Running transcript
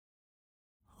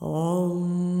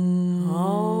Om,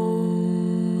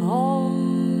 om,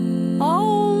 om,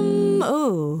 om.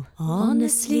 Oh,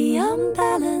 honestly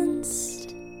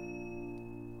unbalanced.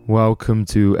 Welcome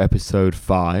to episode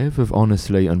 5 of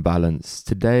Honestly Unbalanced.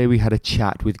 Today we had a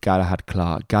chat with Galahad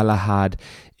Clark. Galahad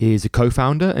is a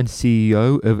co-founder and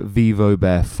CEO of Vivo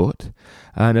Barefoot.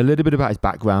 And a little bit about his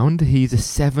background. He's a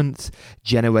 7th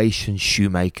generation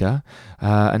shoemaker.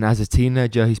 And as a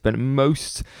teenager, he spent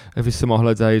most of his summer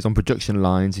holidays on production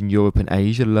lines in Europe and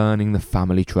Asia learning the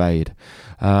family trade.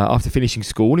 After finishing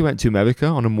school, he went to America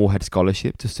on a Moorhead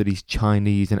scholarship to study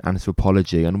Chinese and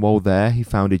anthropology. And while there, he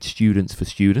founded Students for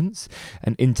Students,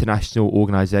 an international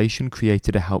organisation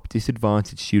created to help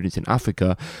disadvantaged students in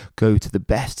Africa go to the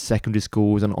best secondary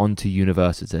schools and on to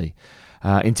university.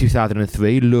 In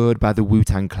 2003, lured by the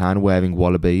Wu-Tang Clan wearing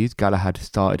wallabies, Galahad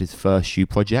started his first shoe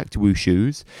project, Wu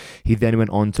Shoes. He then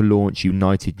went on to launch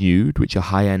United Nude, which are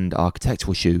high-end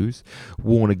architectural shoes,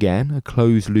 Worn Again, a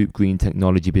closed-loop green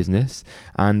technology business,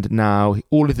 and now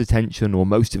all his attention, or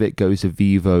most of it, goes to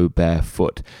Vivo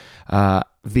Barefoot.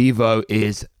 Vivo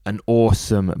is an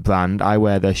awesome brand. I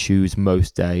wear their shoes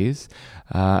most days.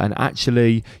 And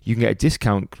actually, you can get a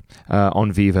discount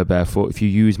on Vivo Barefoot if you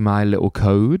use my little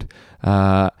code,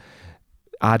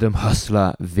 Adam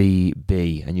Hustler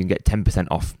VB, and you can get 10%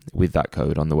 off with that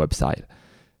code on the website.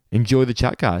 Enjoy the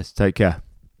chat, guys. Take care.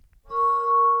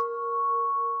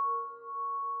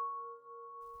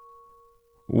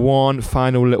 One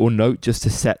final little note just to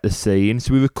set the scene.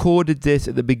 So we recorded this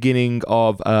at the beginning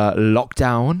of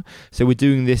lockdown. So we're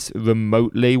doing this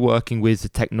remotely, working with the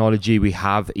technology we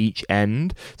have each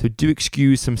end. So do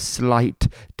excuse some slight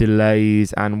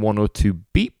delays and one or two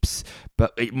beeps,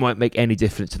 but it won't make any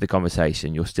difference to the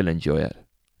conversation. You'll still enjoy it.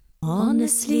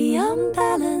 Honestly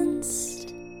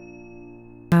unbalanced.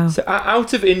 So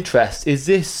out of interest, is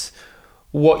this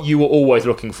what you were always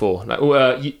looking for? Like,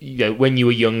 you know, when you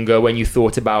were younger, when you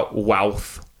thought about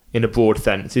wealth in a broad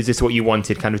sense, is this what you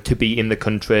wanted, kind of to be in the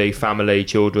country, family,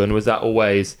 children? Was that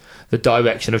always the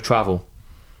direction of travel?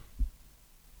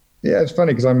 Yeah, it's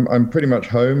funny because I'm pretty much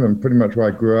home. I'm pretty much where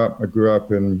I grew up. I grew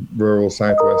up in rural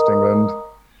southwest England,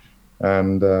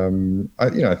 and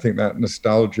I think that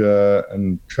nostalgia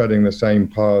and treading the same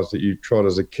paths that you trod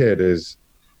as a kid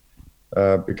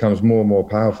becomes more and more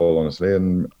powerful, honestly.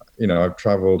 And you know, I've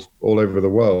traveled all over the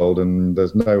world, and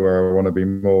there's nowhere I want to be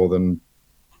more than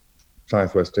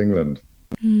southwest England.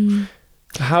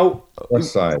 How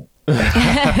West side.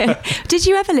 Did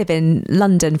you ever live in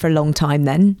London for a long time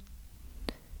then?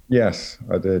 Yes,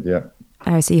 I did. Yeah.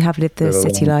 Oh, so you have lived the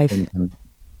city life.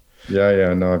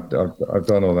 Yeah. No, I've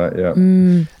done all that. Yeah.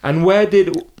 And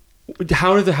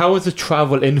how has the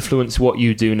travel influenced what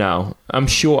you do now?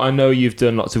 I know you've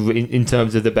done lots of, in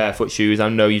terms of the barefoot shoes, I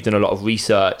know you've done a lot of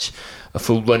research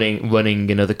for running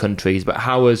in other countries, but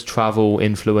how has travel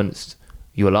influenced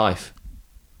your life?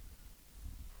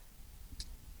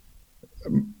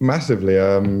 Massively.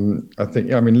 I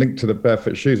think, linked to the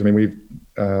barefoot shoes. We've,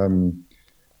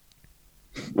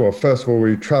 first of all,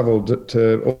 we traveled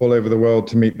to all over the world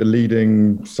to meet the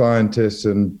leading scientists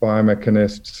and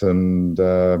biomechanists and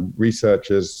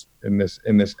researchers in this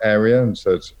area, and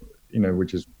so it's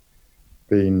which has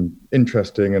been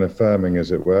interesting and affirming,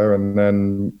 as it were. And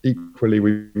then equally,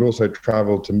 we've also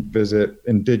traveled to visit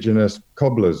indigenous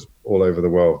cobblers all over the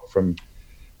world, from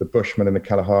the Bushmen in the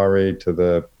Kalahari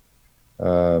to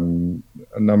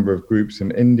a number of groups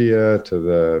in India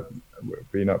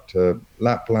we've been up to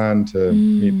Lapland to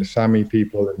meet the Sami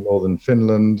people in northern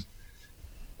Finland,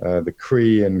 the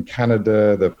Cree in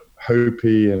Canada, the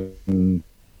Hopi in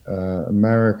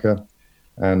America,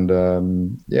 and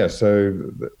we're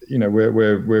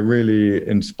really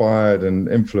inspired and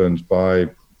influenced by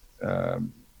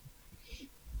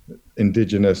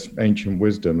indigenous ancient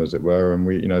wisdom, as it were. And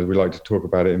we like to talk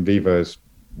about it in Vivo's.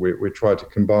 We try to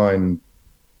combine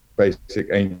basic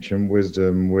ancient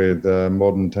wisdom with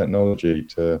modern technology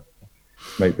to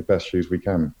make the best shoes we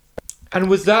can. And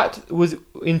was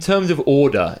in terms of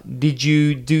order, did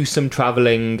you do some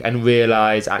traveling and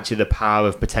realize actually the power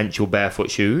of potential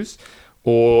barefoot shoes,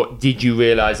 or did you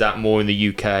realize that more in the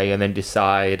UK and then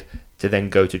decide to then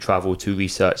go to travel to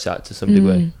research that to some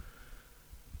degree?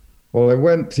 Well, I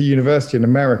went to university in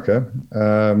America,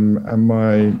 and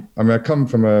I come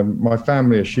from my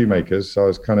family are shoemakers, so I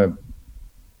was kind of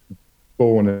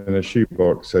born in a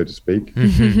shoebox, so to speak.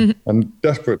 And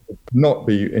desperate to not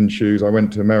be in shoes, I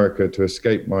went to America to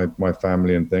escape my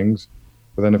family and things.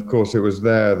 But then, of course, it was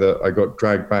there that I got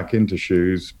dragged back into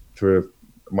shoes through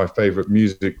my favorite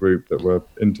music group that were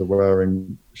into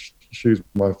wearing shoes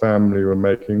my family were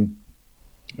making.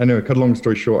 Anyway, cut a long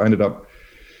story short, I ended up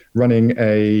running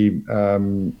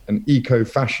an eco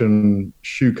fashion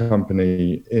shoe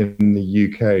company in the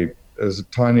UK as a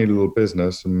tiny little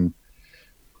business, and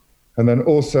then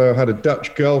also had a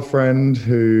Dutch girlfriend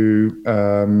who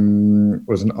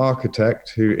was an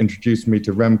architect who introduced me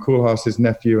to Rem Koolhaas's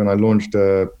nephew, and I launched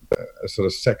a sort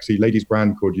of sexy ladies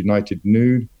brand called United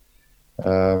Nude.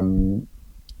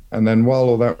 And then while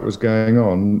all that was going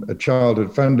on, a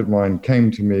childhood friend of mine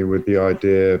came to me with the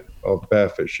idea of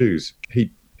barefoot shoes. He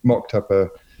mocked up a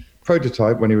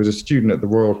prototype when he was a student at the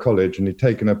Royal College, and he'd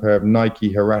taken a pair of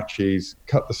Nike Huaraches,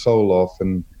 cut the sole off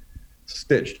and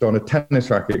stitched on a tennis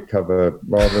racket cover,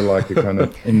 rather like a kind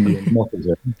of Indian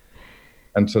moccasin,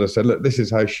 and sort of said, look, this is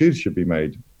how shoes should be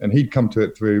made. And he'd come to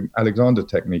it through Alexander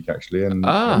Technique, actually. And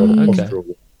okay.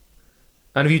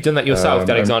 And have you done that yourself,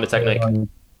 the Alexander Technique?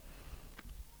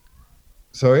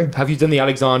 Sorry? Have you done the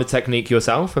Alexander Technique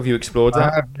yourself? Have you explored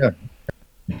that?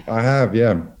 I have,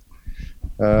 yeah.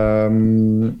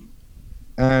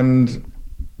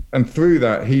 And through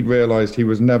that, he'd realised he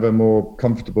was never more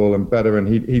comfortable and better, and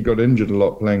he got injured a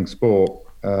lot playing sport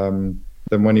than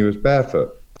when he was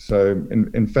barefoot. So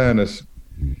in fairness,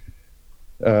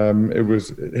 it was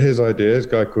his idea, this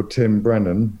guy called Tim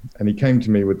Brennan, and he came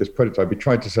to me with this prototype. He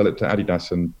tried to sell it to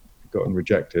Adidas and gotten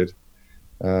rejected.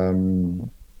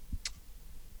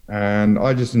 And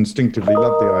I just instinctively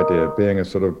loved the idea, being a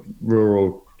sort of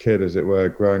rural kid, as it were,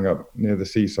 growing up near the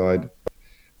seaside.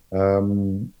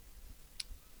 And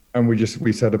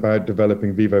we set about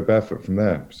developing Vivo Barefoot from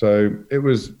there. So it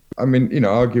was, I mean,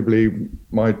 arguably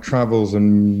my travels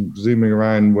and zooming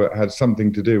around had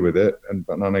something to do with it. And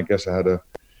I guess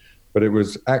but it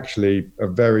was actually a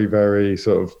very, very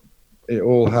sort of, it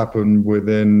all happened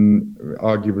within,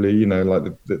 arguably, like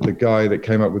the guy that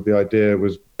came up with the idea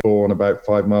was born about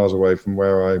 5 miles away from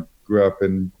where I grew up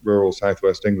in rural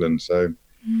southwest England. So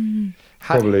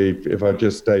probably if I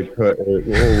just stayed put, it all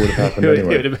would have happened anyway.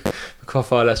 It would have been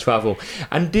far less travel.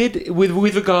 And with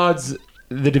regards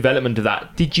the development of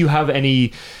that, did you have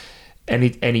any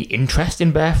interest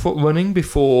in barefoot running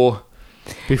before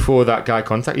that guy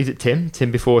contacted? Is it Tim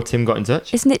before Tim got in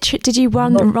touch? Isn't it did you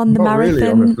run the marathon? Really,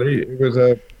 honestly. It was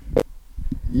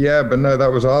but no,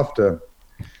 that was after.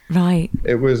 Right.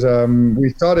 It was, we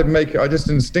started I just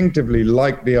instinctively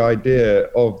liked the idea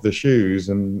of the shoes.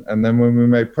 And then when we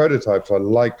made prototypes, I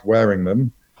liked wearing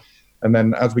them. And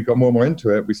then as we got more and more into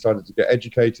it, we started to get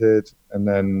educated. And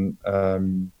then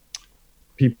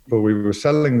people we were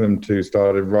selling them to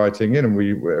started writing in. And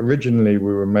we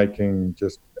were making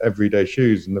just everyday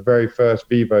shoes. And the very first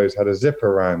Vivos had a zip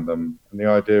around them. And the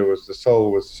idea was the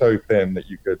sole was so thin that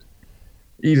you could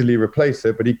easily replace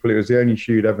it, but equally it was the only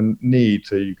shoe you'd ever need,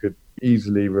 so you could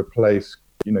easily replace,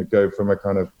 go from a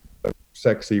kind of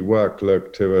sexy work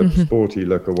look to a sporty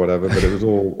look or whatever, but it was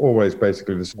always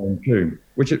basically the same shoe,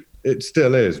 which it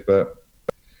still is. But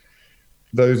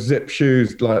those zip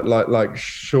shoes, like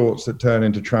shorts that turn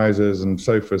into trousers and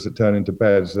sofas that turn into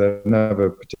beds, they're never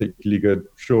particularly good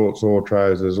shorts or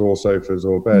trousers or sofas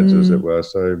or beds, as it were.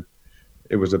 So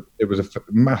it was a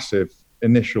massive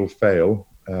initial fail.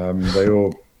 They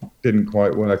all didn't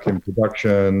quite work in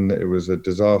production. It was a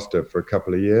disaster for a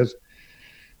couple of years.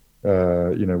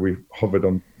 We hovered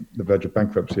on the verge of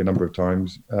bankruptcy a number of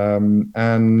times.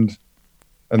 And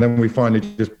then we finally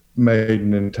just made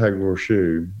an integral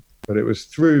shoe. But it was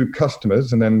through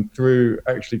customers and then through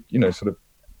actually, sort of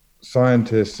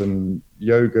scientists and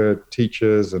yoga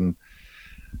teachers and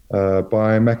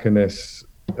biomechanists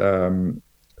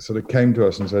sort of came to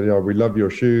us and said, we love your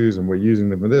shoes and we're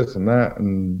using them for this and that.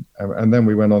 And then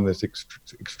we went on this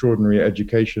extraordinary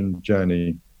education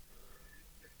journey.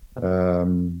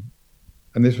 And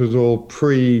this was all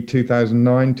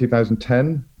pre-2009,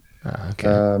 2010. Okay.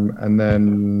 And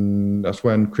then that's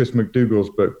when Chris McDougall's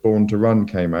book, Born to Run,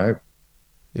 came out.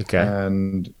 Okay.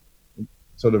 And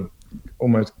sort of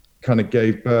almost kind of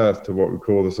gave birth to what we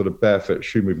call the sort of barefoot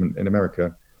shoe movement in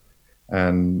America.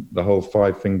 And the whole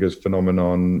 5 fingers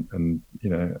phenomenon, and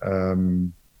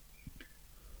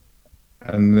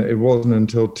and it wasn't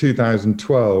until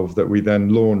 2012 that we then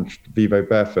launched Vivo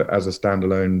Barefoot as a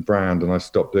standalone brand, and I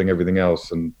stopped doing everything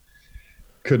else and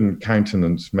couldn't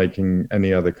countenance making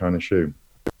any other kind of shoe.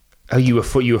 Oh, you were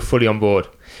fully on board.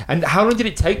 And how long did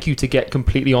it take you to get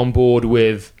completely on board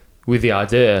with the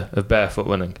idea of barefoot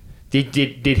running? Did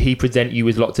he present you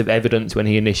with lots of evidence when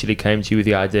he initially came to you with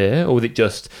the idea, or was it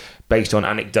just based on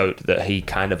anecdote that he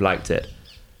kind of liked it?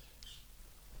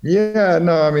 Yeah,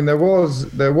 no, I mean there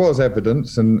was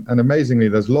evidence, and amazingly,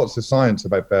 there's lots of science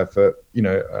about barefoot,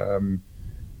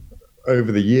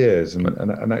 over the years,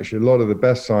 and actually a lot of the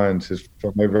best science is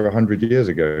from over 100 years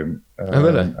ago. Oh,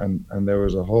 really? And there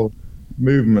was a whole,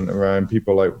 movement around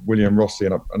people like William Rossi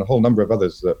and a whole number of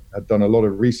others that had done a lot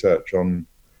of research on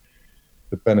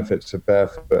the benefits of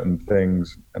barefoot and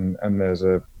things. And there's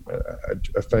a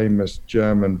famous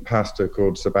German pastor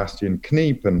called Sebastian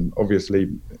Kniep, and obviously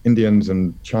Indians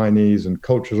and Chinese and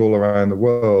cultures all around the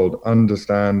world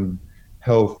understand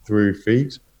health through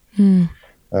feet.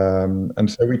 And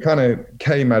so we kind of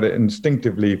came at it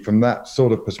instinctively from that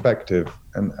sort of perspective,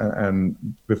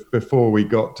 and before we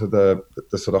got to the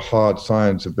sort of hard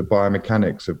science of the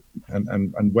biomechanics of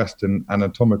and Western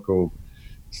anatomical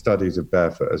studies of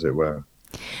barefoot, as it were.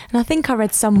 And I think I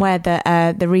read somewhere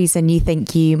that the reason you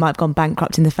think you might have gone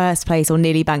bankrupt in the first place, or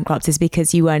nearly bankrupt, is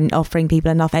because you weren't offering people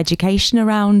enough education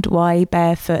around why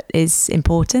barefoot is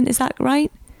important. Is that right?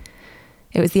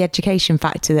 It was the education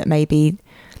factor that maybe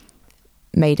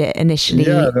made it initially.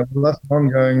 Yeah, that's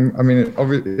ongoing. I mean,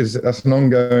 obviously, that's an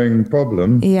ongoing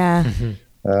problem. Yeah.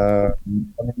 I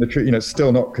mean, the truth, it's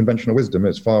still not conventional wisdom.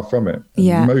 It's far from it.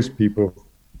 And most people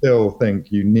still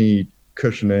think you need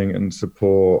cushioning and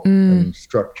support and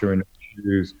structure in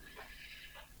shoes.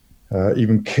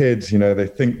 Even kids, they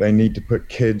think they need to put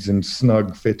kids in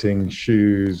snug fitting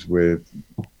shoes with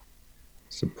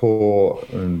support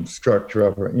and structure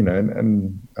up, I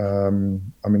mean,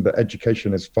 the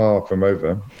education is far from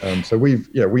over. So we've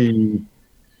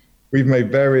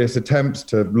made various attempts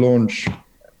to launch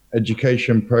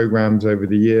education programs over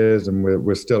the years, and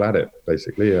we're still at it,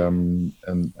 basically. And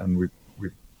we've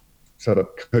set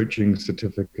up coaching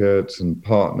certificates and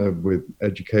partnered with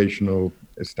educational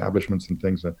establishments and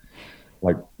things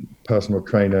like personal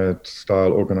trainer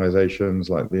style organizations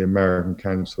like the American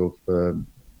Council for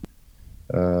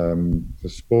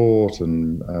sport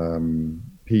and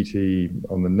PT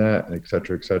on the net, et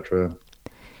cetera.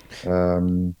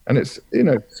 And it's,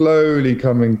 slowly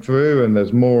coming through, and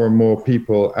there's more and more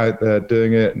people out there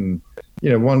doing it. And,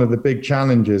 one of the big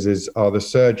challenges are the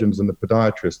surgeons and the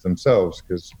podiatrists themselves,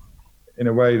 because in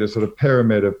a way, the sort of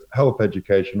pyramid of health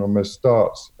education almost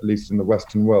starts, at least in the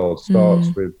Western world,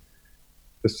 with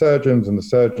the surgeons, and the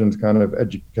surgeons kind of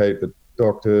educate the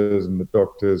doctors, and the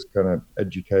doctors kind of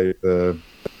educate the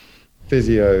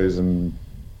physios, and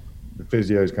the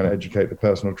physios kind of educate the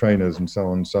personal trainers, and so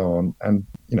on. And,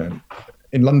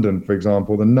 in London, for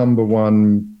example, the number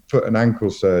one foot and ankle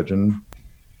surgeon,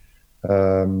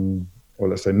 or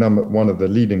let's say one of the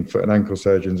leading foot and ankle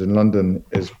surgeons in London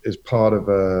is part of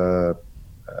a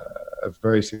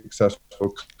very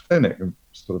successful clinic,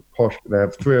 sort of posh. They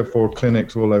have 3 or 4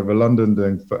 clinics all over London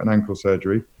doing foot and ankle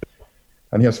surgery.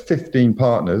 And he has 15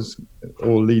 partners,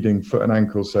 all leading foot and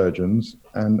ankle surgeons.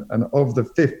 And of the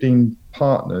 15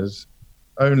 partners,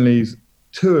 only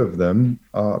 2 of them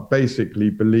basically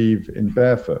believe in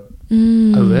barefoot.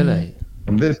 Oh, really?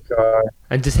 And this guy,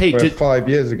 and does he, 5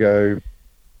 years ago.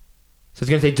 So I was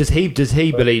going to say, does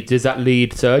he believe? Does that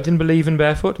lead surgeon believe in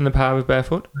barefoot and the power of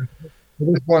barefoot?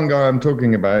 This one guy I'm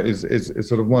talking about is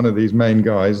sort of one of these main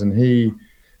guys, and he.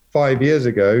 5 years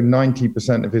ago,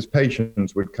 90% of his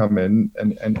patients would come in,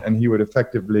 and he would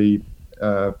effectively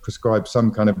prescribe some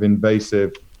kind of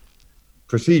invasive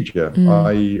procedure,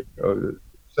 i.e.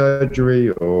 surgery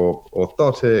or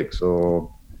orthotics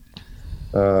or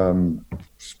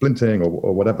splinting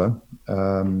or whatever.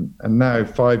 And now,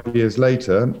 5 years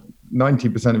later,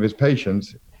 90% of his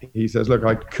patients, he says, look,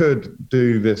 I could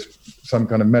do this, some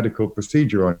kind of medical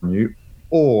procedure on you,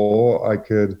 or I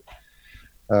could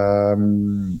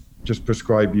just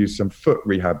prescribe you some foot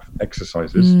rehab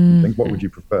exercises. Think, what would you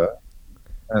prefer?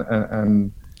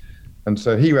 And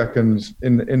so he reckons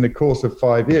in the course of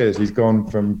 5 years, he's gone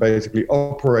from basically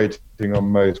operating on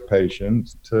most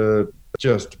patients to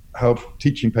just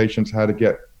teaching patients how to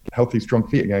get healthy, strong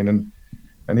feet again.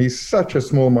 And he's such a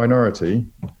small minority,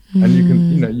 and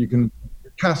you can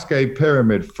cascade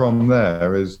pyramid from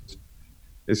there is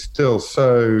still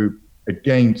so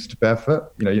against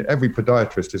barefoot. Every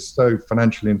podiatrist is so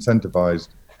financially incentivized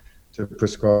to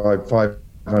prescribe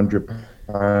 £500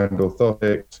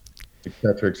 orthotics,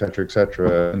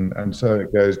 etc. And so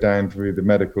it goes down through the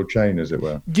medical chain, as it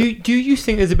were. Do you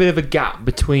think there's a bit of a gap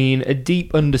between a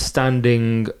deep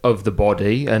understanding of the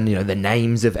body and the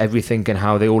names of everything and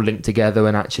how they all link together,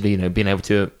 and actually being able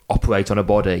to operate on a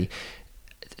body,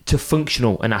 to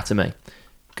functional anatomy?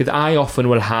 Because I often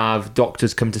will have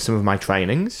doctors come to some of my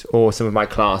trainings or some of my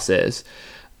classes,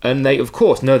 and they, of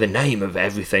course, know the name of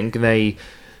everything. They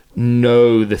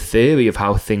know the theory of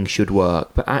how things should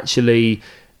work, but actually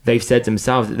they've said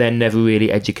themselves that they're never really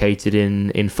educated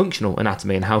in functional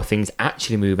anatomy and how things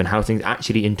actually move and how things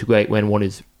actually integrate when one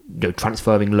is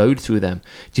transferring load through them.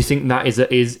 Do you think that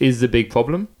is the big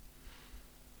problem?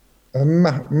 A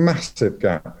massive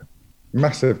gap.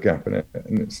 massive gap in it.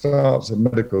 And it starts at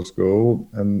medical school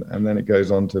and then it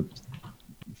goes on to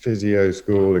physio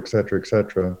school, et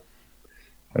cetera,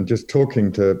 and just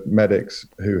talking to medics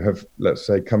who have, let's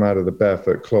say, come out of the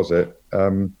barefoot closet,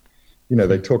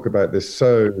 they talk about this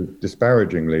so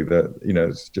disparagingly that,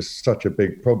 it's just such a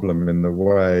big problem in the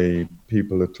way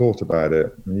people are taught about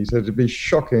it. And he said it'd be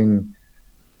shocking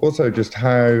also just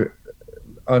how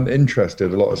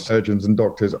uninterested a lot of surgeons and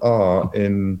doctors are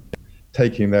in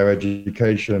taking their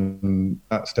education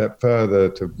that step further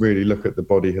to really look at the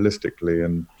body holistically.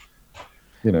 And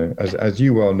as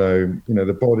you well know,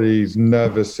 the body's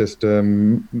nervous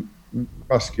system,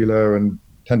 muscular and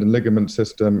tendon ligament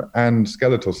system and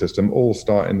skeletal system all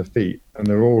start in the feet, and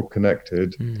they're all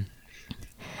connected.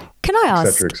 Can I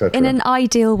ask, et cetera. in an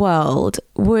ideal world,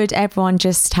 would everyone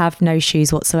just have no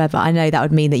shoes whatsoever? I know that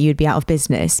would mean that you'd be out of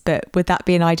business, but would that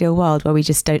be an ideal world where we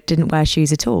just didn't wear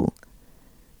shoes at all?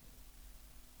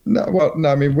 No,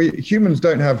 I mean, we humans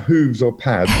don't have hooves or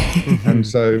pads, and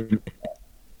so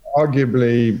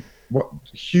arguably,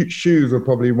 shoes were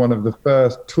probably one of the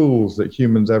first tools that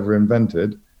humans ever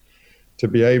invented to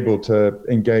be able to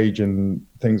engage in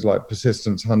things like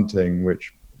persistence hunting,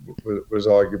 which was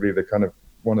arguably the kind of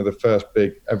one of the first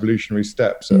big evolutionary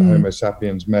steps that Homo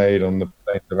sapiens made on the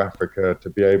plains of Africa to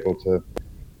be able to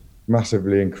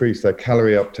massively increase their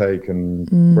calorie uptake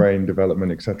and brain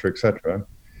development, et cetera.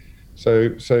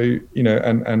 So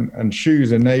and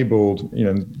shoes enabled,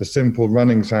 the simple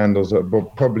running sandals that will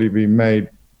probably be made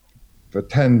for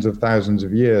tens of thousands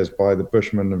of years by the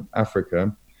Bushmen of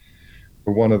Africa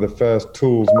were one of the first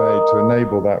tools made to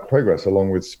enable that progress,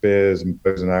 along with spears and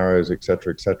bows and arrows, et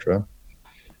cetera.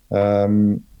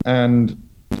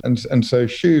 And so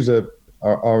shoes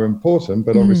are important,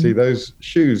 but obviously those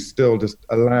shoes still just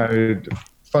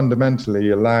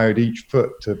fundamentally allowed each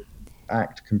foot to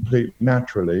act completely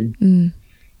naturally.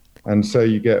 And so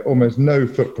you get almost no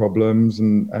foot problems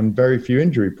and very few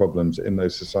injury problems in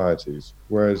those societies.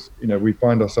 Whereas, we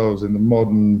find ourselves in the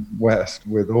modern West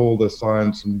with all the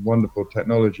science and wonderful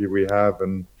technology we have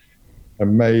and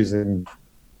amazing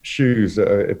shoes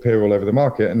that appear all over the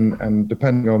market. And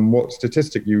depending on what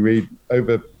statistic you read,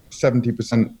 over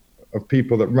 70% of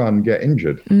people that run get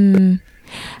injured,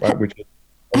 right? Which is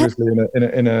obviously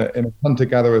in a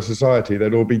hunter-gatherer society,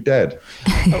 they'd all be dead.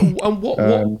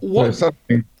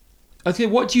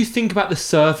 What do you think about the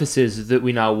surfaces that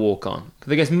we now walk on?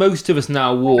 Because I guess most of us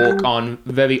now walk on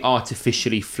very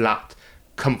artificially flat,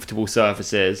 comfortable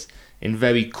surfaces in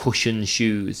very cushioned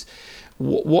shoes.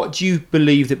 What do you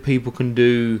believe that people can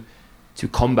do to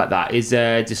combat that? Is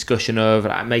there a discussion of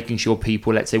making sure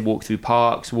people, let's say, walk through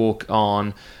parks, walk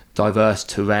on diverse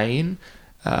terrain?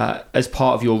 As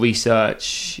part of your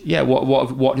research,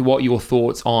 what are your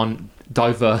thoughts on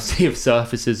diversity of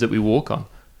surfaces that we walk on?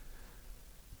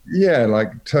 Yeah,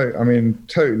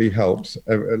 totally helps.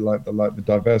 Like the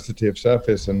diversity of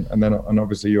surface and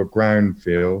obviously your ground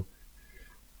feel.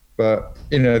 But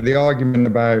the argument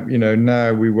about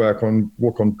now we walk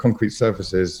on concrete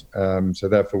surfaces, so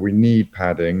therefore we need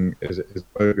padding is a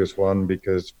bogus one,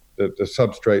 because the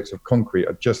substrates of concrete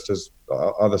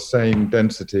are the same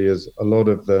density as a lot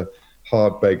of the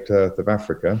hard baked earth of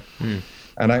Africa.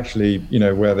 And actually,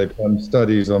 where they've done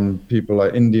studies on people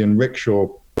like Indian rickshaw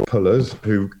pullers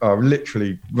who are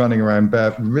literally running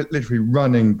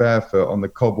barefoot on the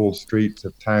cobbled streets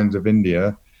of towns of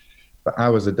India for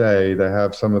hours a day, they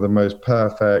have some of the most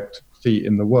perfect feet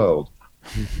in the world.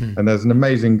 And there's an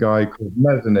amazing guy called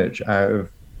Mezenich out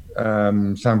of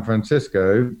San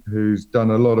Francisco who's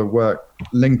done a lot of work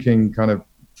linking kind of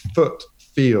foot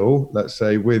feel, let's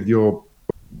say, with your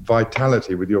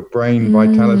vitality, with your brain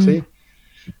vitality.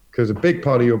 Because a big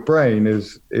part of your brain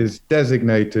is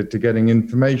designated to getting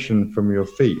information from your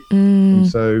feet. And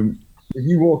so if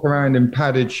you walk around in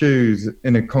padded shoes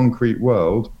in a concrete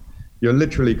world, you're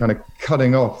literally kind of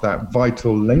cutting off that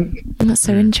vital link. That's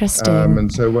so interesting.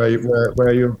 And so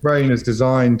where your brain is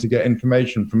designed to get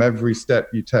information from every step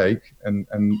you take, and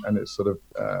it's sort of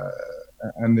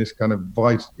and this kind of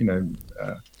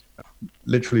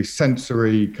literally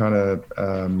sensory kind of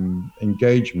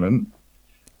engagement.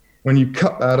 When you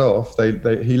cut that off,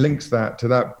 he links that to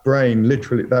that brain,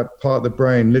 literally that part of the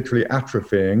brain literally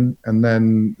atrophying, and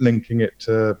then linking it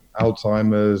to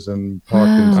Alzheimer's and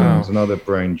Parkinson's and other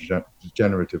brain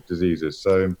degenerative diseases.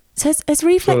 So has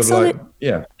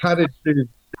reflexology, padded shoes.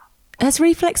 Has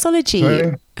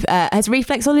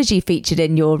reflexology featured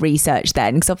in your research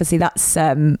then? Because obviously that's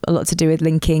a lot to do with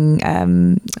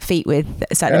linking feet with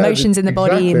certain emotions in the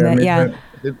body.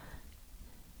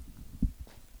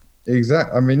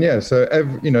 Exactly. I mean, yeah. So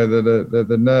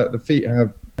the feet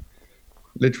have,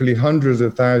 literally hundreds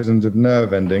of thousands of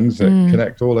nerve endings that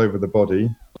connect all over the body.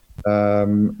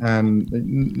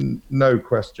 And no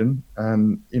question.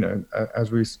 And,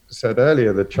 as we said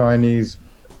earlier, the Chinese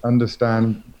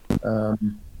understand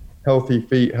healthy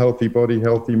feet, healthy body,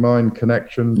 healthy mind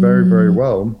connection very, very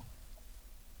well.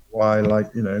 Why,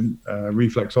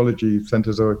 reflexology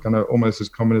centers are kind of almost as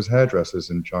common as hairdressers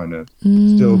in China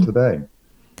still today.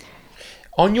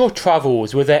 On your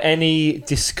travels, were there any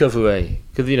discovery?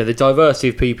 Because, the diversity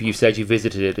of people you said you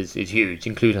visited is huge,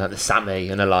 including like the Sami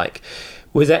and the like.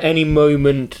 Was there any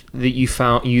moment that you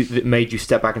found that made you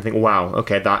step back and think, wow,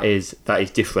 okay, that is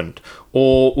different?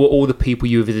 Or were all the people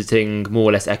you were visiting more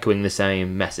or less echoing the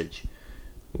same message?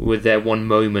 Was there one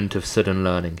moment of sudden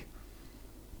learning?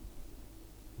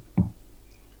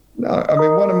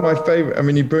 No, one of my favorite,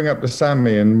 you bring up the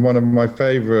Sami, and one of my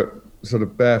favorite sort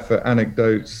of barefoot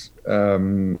anecdotes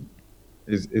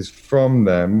is from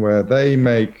them, where they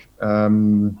make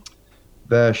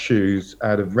their shoes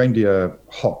out of reindeer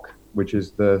hock, which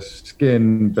is the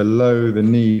skin below the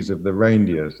knees of the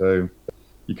reindeer. So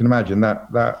you can imagine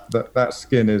that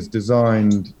skin is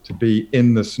designed to be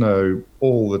in the snow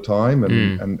all the time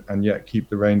and yet keep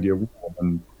the reindeer warm.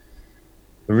 And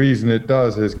the reason it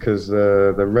does is because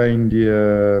the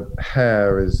reindeer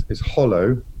hair is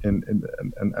hollow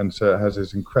and so it has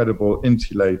this incredible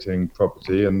insulating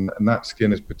property, and that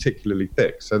skin is particularly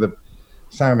thick. So the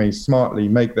Sami smartly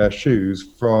make their shoes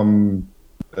from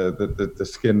the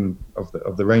skin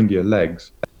of the reindeer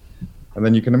legs. And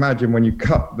then you can imagine when you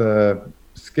cut the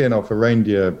skin off a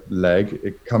reindeer leg,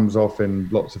 it comes off in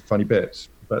lots of funny bits.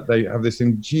 But they have this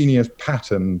ingenious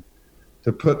pattern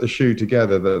to put the shoe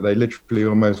together that they literally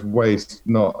almost waste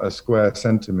not a square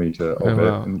centimeter of it.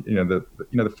 Wow. And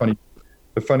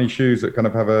the funny shoes that kind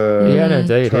of have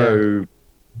a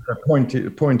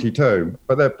pointy toe,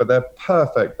 but they're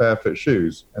perfect barefoot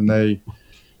shoes, and they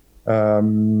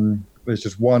there's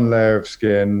just one layer of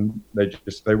skin.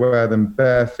 They wear them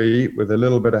bare feet with a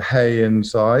little bit of hay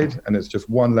inside, and it's just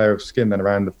one layer of skin then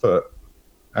around the foot.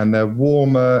 And they're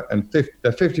warmer, and they're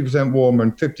 50% warmer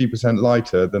and 50%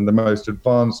 lighter than the most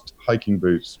advanced hiking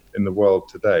boots in the world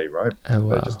today, right? Oh, wow.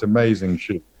 They're just amazing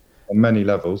shoes on many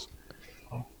levels.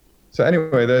 So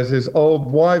anyway, there's this old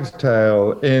wives'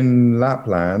 tale in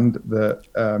Lapland that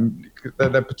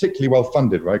they're particularly well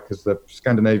funded, right? Because the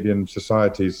Scandinavian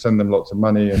societies send them lots of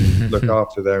money and look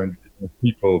after their indigenous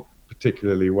people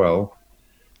particularly well.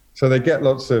 So they get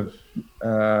lots of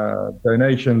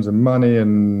donations and money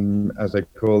and, as they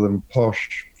call them,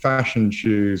 posh fashion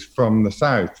shoes from the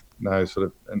south now, sort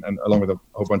of, and along with a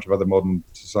whole bunch of other modern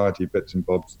society bits and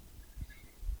bobs.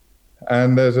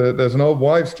 And there's an old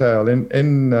wives' tale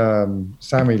in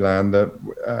Sami land that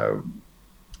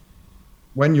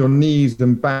when your knees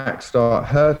and back start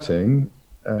hurting,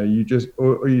 you just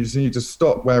need to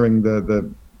stop wearing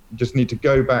you just need to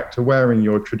go back to wearing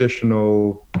your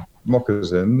traditional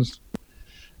moccasins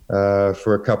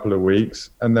for a couple of weeks,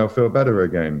 and they'll feel better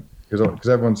again, because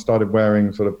everyone started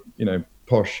wearing sort of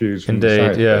posh shoes from the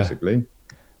south, basically,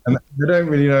 and they don't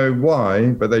really know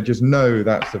why, but they just know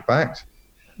that's the fact.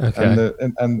 Okay.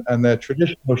 And their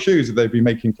traditional shoes that they've been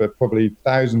making for probably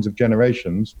thousands of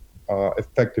generations are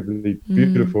effectively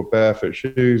beautiful barefoot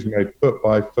shoes made foot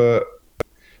by foot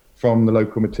from the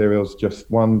local materials, just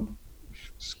one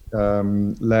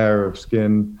layer of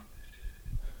skin.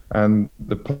 And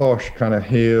the posh kind of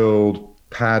heeled,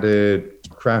 padded,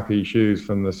 crappy shoes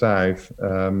from the south,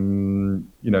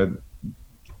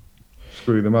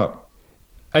 screw them up.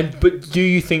 But do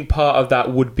you think part of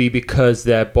that would be because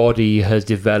their body has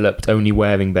developed only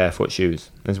wearing barefoot shoes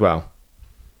as well?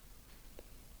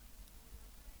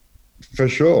 For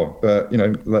sure, but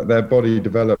their body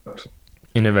developed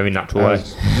in a very natural way.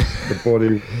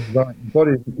 The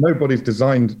body, nobody's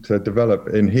designed to develop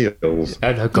in heels.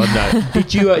 Oh no, God no!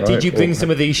 Did you bring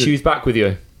some of these shoes back with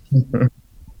you?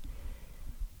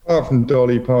 Apart from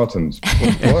Dolly Parton's.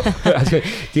 What?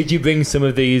 Did you bring some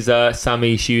of these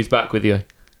Sami shoes back with you?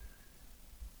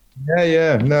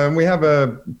 Yeah. No, and we have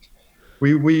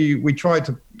we try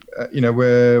to,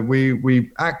 where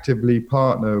we actively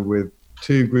partner with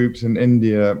two groups in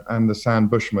India and the San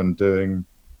Bushmen doing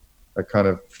a kind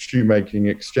of shoemaking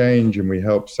exchange, and we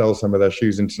help sell some of their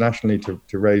shoes internationally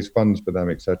to raise funds for them,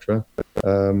 etc.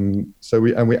 So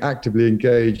we actively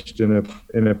engaged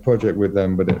in a project with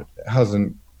them, but it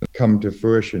hasn't come to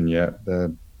fruition yet.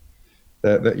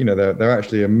 They're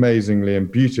actually amazingly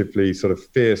and beautifully, sort of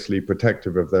fiercely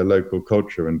protective of their local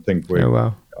culture, and think we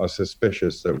are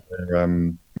suspicious that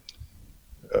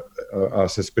are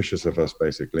suspicious of us,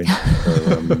 basically.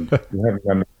 So we haven't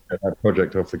done that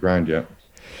project off the ground yet.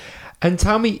 And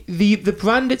tell me, the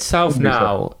brand itself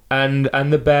now and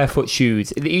the barefoot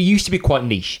shoes, it used to be quite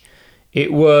niche.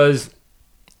 It was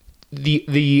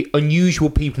the unusual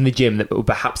people in the gym that were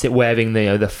perhaps wearing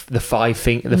the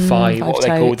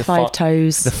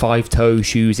five toe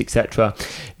shoes, etc.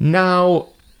 Now,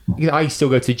 I still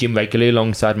go to the gym regularly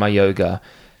alongside my yoga.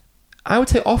 I would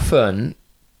say often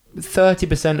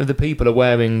 30% of the people are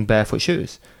wearing barefoot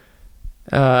shoes.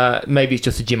 Maybe it's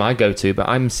just the gym I go to, but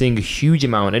I'm seeing a huge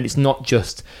amount, and it's not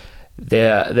just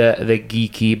the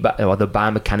geeky or the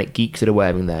biomechanic geeks that are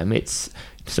wearing them. It's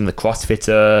some of the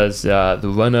CrossFitters, the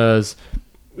runners,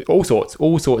 all sorts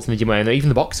in the gym wearing them. Even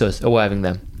the boxers are wearing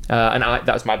them. And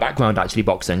that's my background, actually,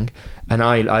 boxing, and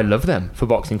I love them for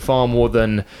boxing far more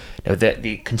than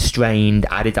the constrained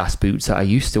Adidas boots that I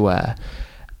used to wear.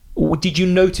 Did you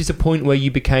notice a point where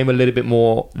you became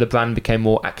the brand became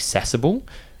more accessible?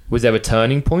 Was there a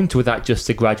turning point, or was that just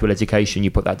a gradual education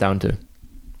you put that down to?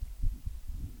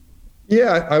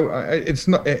 Yeah, it's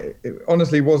not. It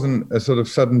honestly wasn't a sort of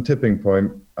sudden tipping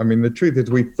point. I mean, the truth is,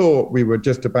 we thought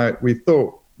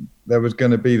there was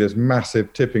going to be this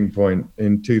massive tipping point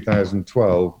in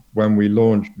 2012 when we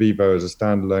launched Vivo as a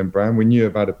standalone brand. We knew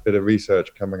about a bit of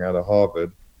research coming out of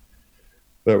Harvard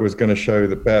that was going to show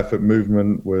that barefoot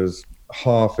movement was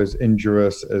half as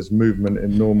injurious as movement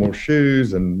in normal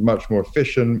shoes and much more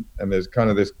efficient. And there's kind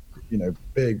of this,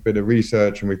 big bit of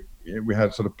research, and we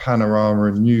had sort of Panorama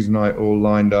and Newsnight all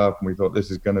lined up, and we thought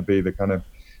this is going to be the kind of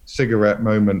cigarette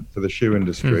moment for the shoe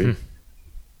industry. Mm-hmm.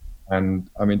 And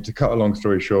I mean, to cut a long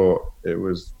story short, it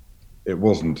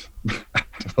wasn't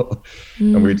at all.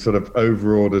 And we'd sort of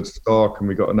over-ordered stock, and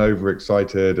we got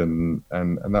overexcited, and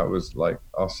that was like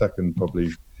our second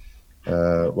probably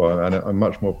and a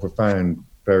much more profound,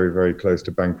 very, very close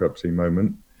to bankruptcy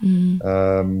moment. And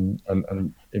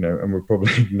we're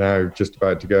probably now just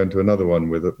about to go into another one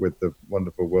with the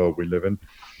wonderful world we live in.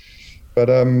 But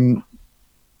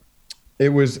it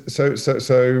was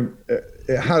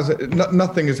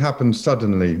nothing has happened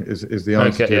suddenly is the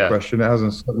answer to your question. It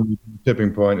hasn't suddenly been a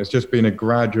tipping point. It's just been a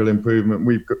gradual improvement.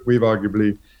 We've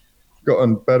arguably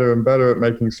gotten better and better at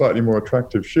making slightly more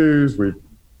attractive shoes. We've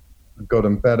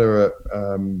gotten better at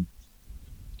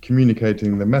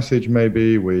communicating the message.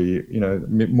 Maybe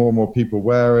more and more people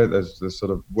wear it. There's this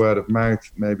sort of word of mouth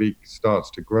maybe starts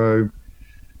to grow.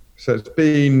 So it's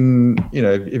been,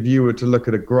 if you were to look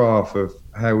at a graph of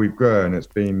how we've grown, it's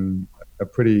been a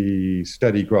pretty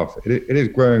steady graph. It is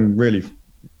growing really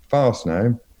fast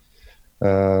now,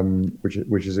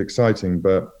 which is exciting,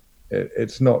 but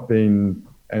it's not been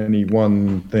any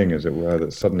one thing, as it were,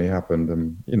 that suddenly happened.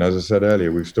 And, as I said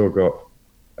earlier, we've still got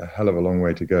a hell of a long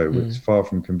way to go. It's far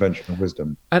from conventional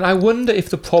wisdom. And I wonder if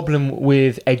the problem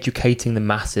with educating the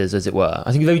masses, as it were,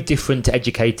 I think it's very different to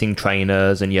educating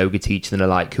trainers and yoga teachers and the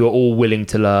like, who are all willing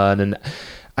to learn. And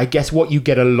I guess what you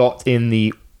get a lot in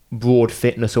the broad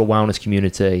fitness or wellness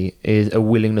community is a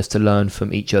willingness to learn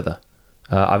from each other.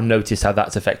 I've noticed how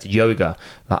that's affected yoga.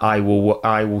 I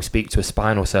will speak to a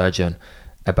spinal surgeon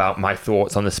about my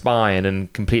thoughts on the spine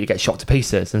and completely get shot to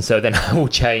pieces, and so then I will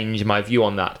change my view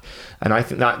on that. And I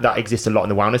think that exists a lot in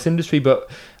the wellness industry, but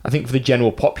I think for the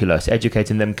general populace,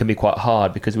 educating them can be quite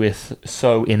hard because we're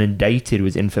so inundated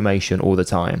with information all the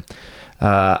time.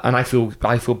 And I feel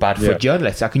bad for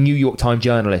journalists, like a New York Times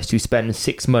journalist who spends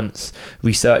 6 months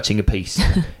researching a piece.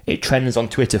 It trends on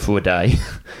Twitter for a day,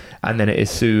 and then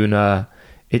it's soon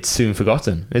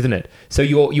forgotten, isn't it? So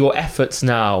your efforts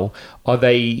now, are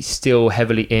they still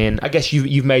heavily in? I guess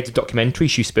you've made a documentary,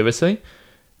 Shoespiracy,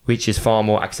 which is far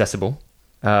more accessible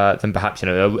than perhaps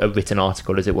a written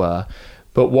article, as it were.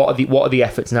 But what are the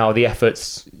efforts now? Are the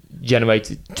efforts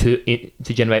generated to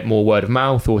generate more word of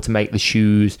mouth, or to make the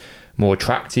shoes more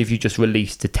attractive? You just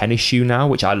released a tennis shoe now,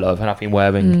 which I love, and I've been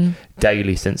wearing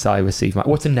daily since I received my.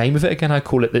 What's the name of it again? I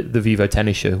call it the Vivo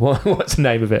tennis shoe. What's the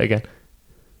name of it again?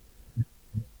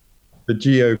 The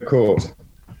Geo Court.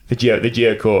 The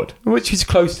Geo Court, which is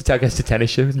close to, I guess, to tennis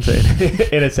shoe, isn't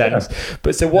it? In a sense.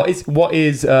 But so what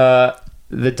is the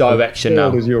direction now?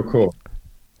 What is your court?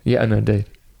 Yeah, no, indeed.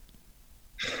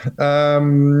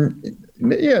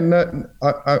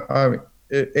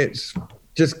 It's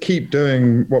just keep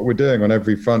doing what we're doing on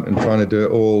every front and trying to do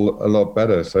it all a lot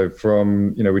better. So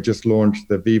we just launched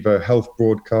the Vivo Health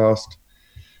broadcast.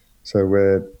 So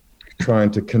we're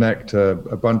trying to connect a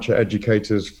bunch of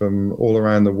educators from all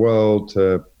around the world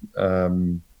to,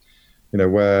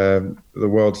 where the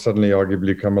world suddenly arguably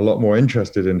become a lot more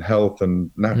interested in health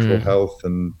and natural health,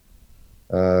 and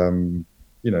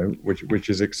which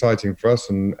is exciting for us,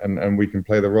 and we can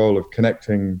play the role of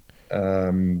connecting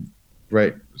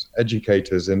great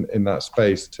educators in that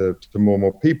space to more and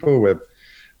more people. We're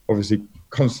obviously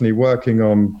constantly working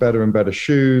on better and better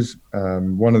shoes.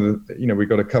 One of the, we've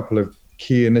got a couple of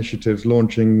key initiatives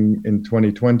launching in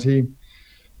 2020.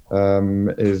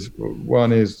 Is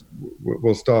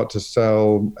we'll start to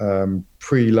sell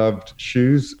pre-loved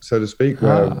shoes, so to speak,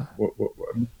 where we'll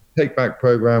take back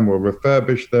program, we'll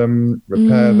refurbish them,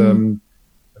 repair them,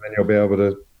 and then you'll be able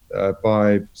to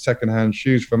buy secondhand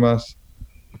shoes from us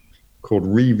called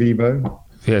Revivo.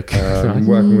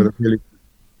 Working with a really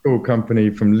cool company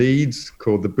from Leeds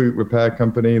called the Boot Repair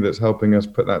Company that's helping us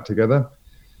put that together.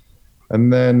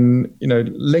 And then,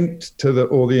 linked to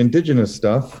all the indigenous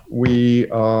stuff, we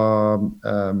are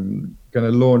going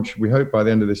to launch, we hope by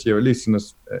the end of this year, at least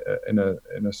in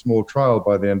a small trial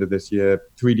by the end of this year,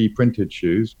 3D printed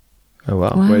shoes. Oh,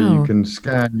 wow. Where you can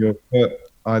scan your foot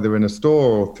either in a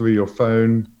store or through your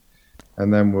phone,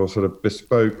 and then we'll sort of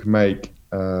bespoke make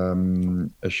a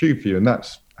shoe for you. And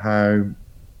that's how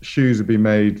shoes have been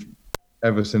made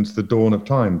ever since the dawn of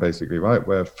time, basically, right?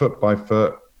 Where foot by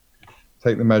foot,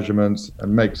 take the measurements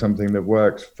and make something that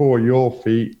works for your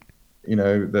feet,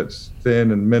 that's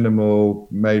thin and minimal,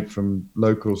 made from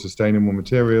local sustainable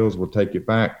materials. We'll take it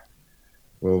back,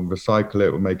 we'll recycle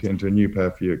it, we'll make it into a new pair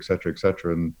for you, et cetera, et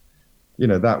cetera. And,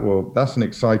 that's an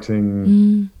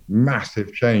exciting,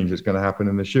 massive change that's going to happen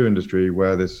in the shoe industry,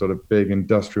 where this sort of big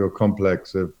industrial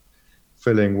complex of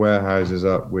filling warehouses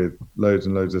up with loads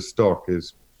and loads of stock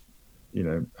is,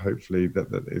 hopefully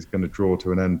that is going to draw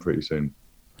to an end pretty soon.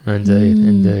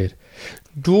 Indeed.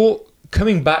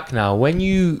 Coming back now, when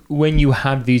you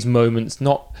had these moments,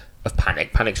 not of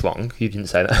panic's wrong, you didn't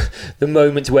say that, the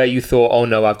moments where you thought, oh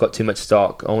no, I've got too much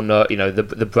stock, oh no,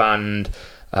 the brand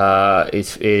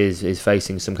is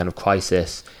facing some kind of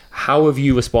crisis, how have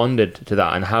you responded to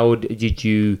that, and how did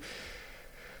you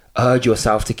urge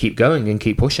yourself to keep going and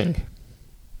keep pushing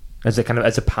as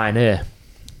a pioneer?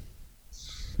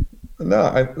 No,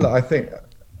 I think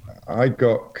I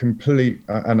got complete,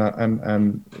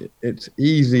 and it's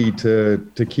easy to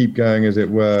keep going, as it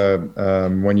were,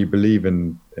 when you believe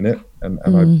in it, and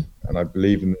I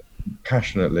believe in it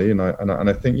passionately, and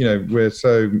I think we're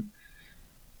so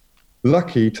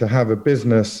lucky to have a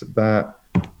business that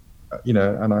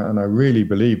and I really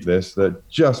believe this, that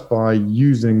just by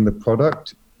using the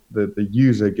product, the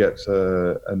user gets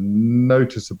a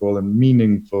noticeable and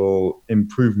meaningful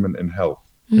improvement in health.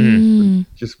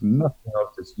 Just nothing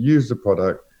else. Just use the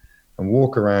product and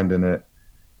walk around in it,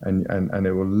 and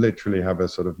it will literally have a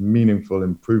sort of meaningful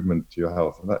improvement to your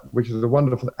health, which is a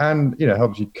wonderful, and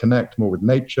helps you connect more with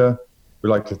nature. We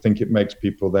like to think it makes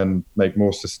people then make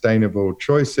more sustainable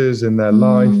choices in their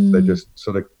life. They just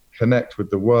sort of connect with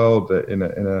the world in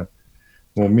a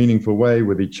more meaningful way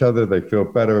with each other. They feel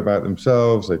better about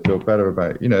themselves. They feel better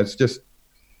about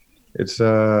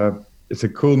it's a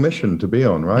cool mission to be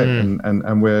on, right?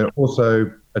 And we're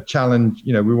also a challenge.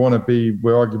 We're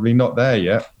arguably not there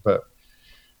yet, but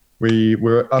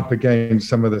we're up against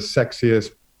some of the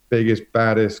sexiest, biggest,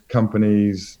 baddest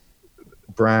companies,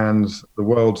 brands the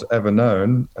world's ever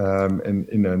known,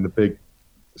 in the big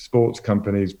sports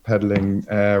companies peddling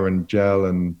air and gel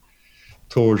and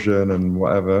torsion and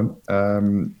whatever.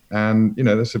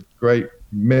 That's a great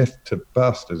myth to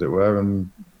bust, as it were,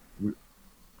 and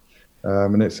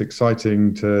it's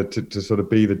exciting to sort of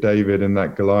be the David in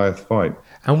that Goliath fight.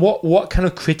 And what kind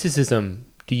of criticism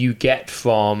do you get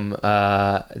from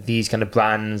these kind of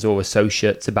brands or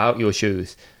associates about your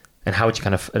shoes, and how would you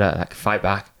kind of fight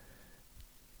back?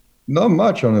 Not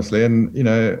much, honestly, and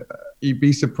you'd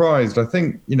be surprised. I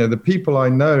think the people I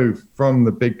know from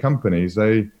the big companies,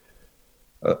 a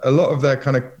lot of their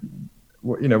kind of,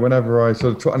 whenever I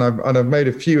sort of talk, and I've made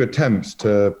a few attempts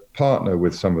to partner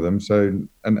with some of them. So,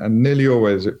 and nearly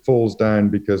always it falls down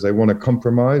because they want to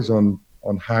compromise on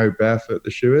how barefoot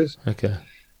the shoe is. Okay.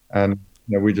 And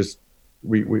we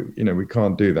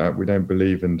can't do that. We don't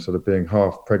believe in sort of being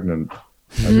half pregnant,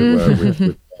 as it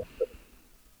were.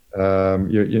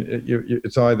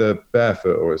 It's either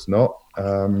barefoot or it's not.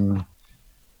 But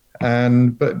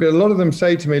a lot of them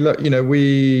say to me, look,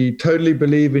 we totally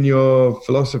believe in your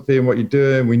philosophy and what you're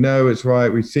doing. We know it's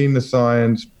right. We've seen the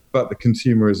science, but the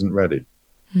consumer isn't ready.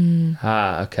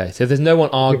 Okay. So there's no one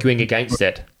arguing against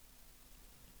it.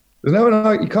 There's no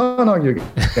one. You can't argue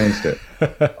against it.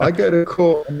 I go to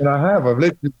court. I've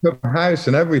literally put my house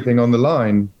and everything on the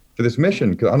line for this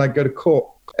mission, and I go to court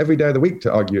every day of the week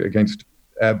to argue against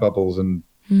air bubbles and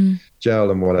gel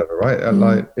and whatever. Right?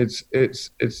 And it's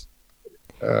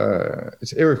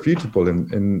irrefutable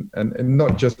and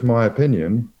not just my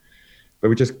opinion, but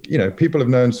we just, people have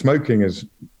known smoking is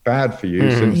bad for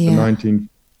you since the 19,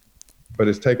 but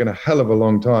it's taken a hell of a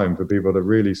long time for people to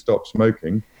really stop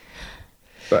smoking.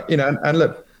 But, and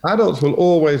look, adults will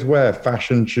always wear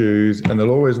fashion shoes, and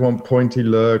they'll always want pointy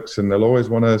looks, and they'll always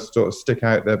want to sort of stick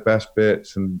out their best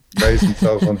bits and raise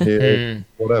themselves on heels,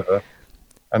 whatever.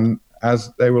 And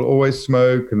as they will always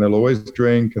smoke, and they'll always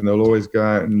drink, and they'll always go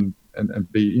out and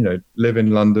be, you know, live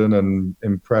in London and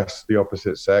impress the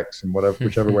opposite sex in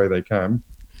whichever way they can.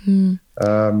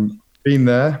 Been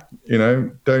there, you know,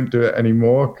 don't do it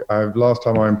anymore. Last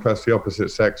time I impressed the opposite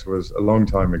sex was a long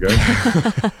time ago.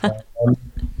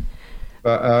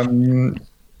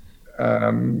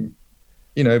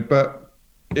 You know, but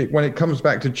when it comes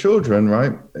back to children,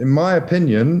 right, in my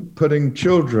opinion, putting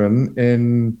children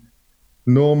in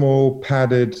normal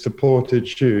padded supported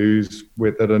shoes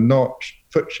that are not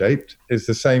foot shaped is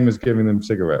the same as giving them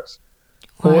cigarettes.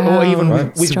 Wow. Or even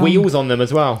right? with wheels on them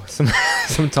as well.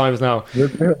 Sometimes now. Yeah,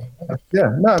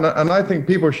 no, and I think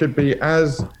people should be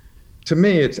to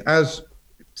me, it's as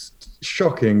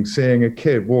shocking seeing a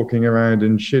kid walking around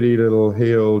in shitty little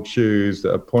heeled shoes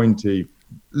that are pointy,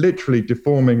 literally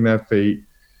deforming their feet,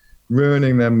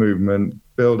 ruining their movement,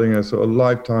 building a sort of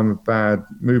lifetime of bad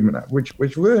movement,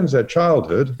 which ruins their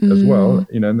childhood as well.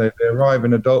 You know, and they arrive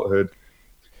in adulthood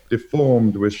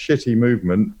deformed with shitty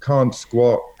movement, can't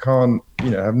squat, can't, you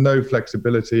know, have no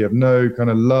flexibility, have no kind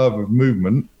of love of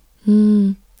movement.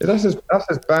 That's as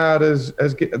bad as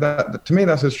that. To me,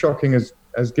 that's as shocking as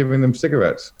giving them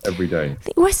cigarettes every day. I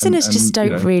think Westerners just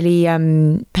don't really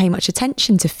pay much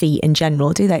attention to feet in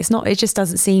general, do they? It just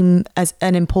doesn't seem as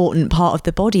an important part of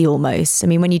the body almost. I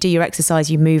mean, when you do your exercise,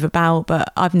 you move about,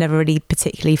 but I've never really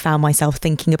particularly found myself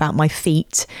thinking about my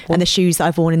feet and the shoes that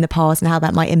I've worn in the past and how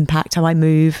that might impact how I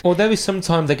move. Or there is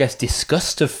sometimes, I guess,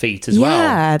 disgust of feet as well.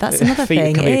 Yeah, that's another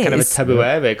thing. Feet can be kind of a taboo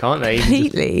area, can't they?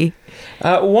 Completely.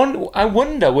 I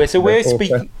wonder, we're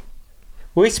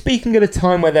speaking at a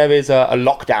time where there is a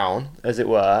lockdown, as it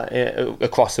were,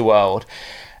 across the world,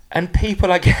 and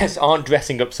people, I guess, aren't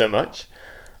dressing up so much,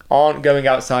 aren't going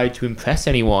outside to impress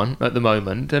anyone at the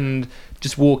moment, and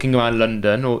just walking around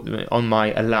London or on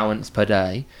my allowance per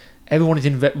day, everyone is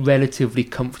in relatively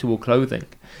comfortable clothing.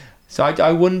 So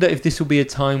I wonder if this will be a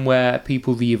time where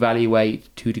people reevaluate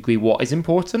to a degree what is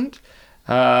important,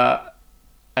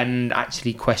 and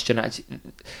actually question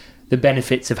the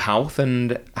benefits of health,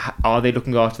 and are they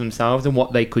looking after themselves, and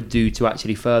what they could do to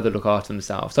actually further look after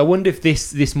themselves. So I wonder if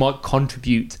this might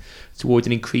contribute towards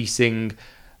an increasing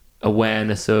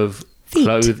awareness of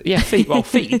clothes. Yeah,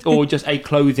 feet, or just a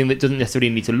clothing that doesn't necessarily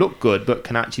need to look good, but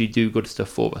can actually do good stuff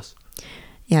for us.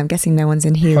 Yeah, I'm guessing no one's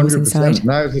in heels 100%. inside.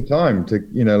 Now's the time to,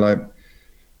 you know, like,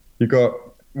 you've got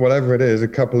whatever it is, a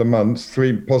couple of months,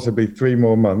 possibly 3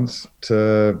 more months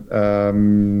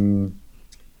to,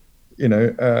 you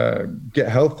know, get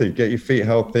healthy, get your feet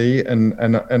healthy. And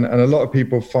a lot of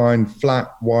people find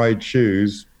flat, wide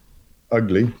shoes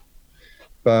ugly,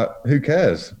 but who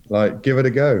cares? Like, give it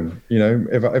a go. You know,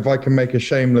 if I can make a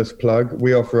shameless plug,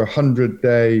 we offer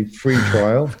 100-day free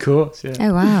trial. Of course, yeah.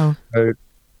 Oh, wow.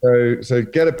 So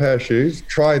get a pair of shoes,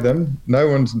 try them. No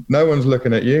one's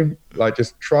looking at you. Like,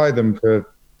 just try them for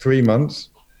 3 months,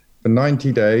 for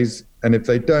 90 days. And if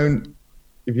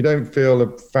you don't feel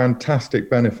a fantastic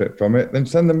benefit from it, then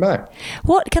send them back.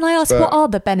 What are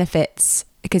the benefits?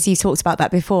 Because you talked about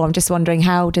that before. I'm just wondering,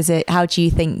 how do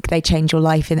you think they change your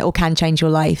life or can change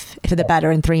your life for the better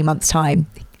in 3 months' time?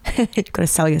 You've got to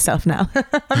sell yourself now.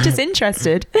 I'm just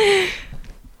interested.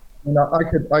 You know,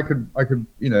 I could,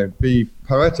 you know, be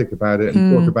poetic about it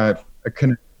and talk about a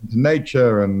connection to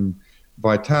nature and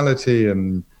vitality,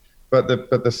 I'll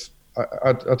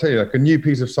tell you, like, a new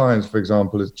piece of science, for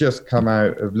example, has just come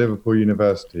out of Liverpool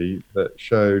University that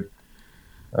showed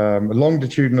a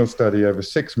longitudinal study over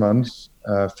 6 months,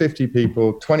 50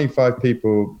 people, 25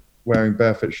 people wearing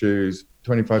barefoot shoes,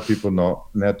 25 people not,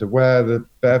 and they had to wear the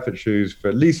barefoot shoes for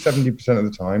at least 70% of the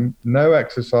time. No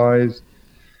exercise,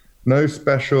 no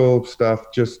special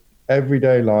stuff, just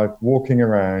everyday life, walking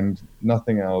around,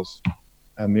 nothing else.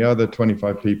 And the other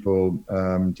 25 people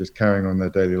just carrying on their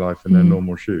daily life in their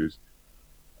normal shoes.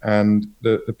 And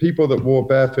the people that wore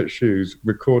barefoot shoes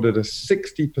recorded a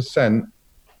 60%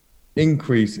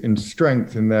 increase in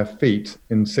strength in their feet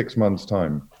in 6 months'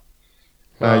 time.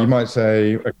 Wow. You might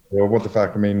say, okay, well, what the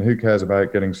fuck? I mean, who cares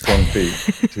about getting strong feet?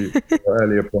 To your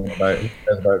earlier point about who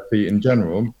cares about feet in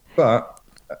general. But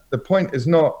the point is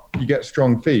not you get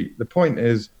strong feet. The point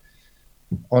is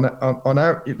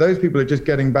those people are just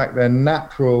getting back their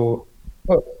natural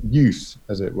use,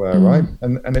 as it were, right?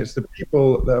 And it's the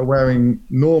people that are wearing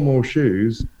normal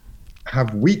shoes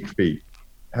have weak feet,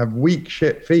 have weak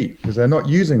shit feet because they're not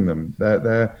using them.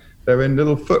 They're in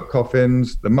little foot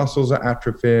coffins. The muscles are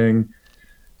atrophying.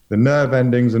 The nerve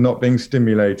endings are not being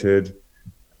stimulated.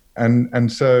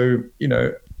 And so, you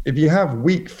know, if you have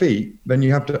weak feet, then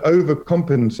you have to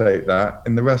overcompensate that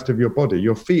in the rest of your body.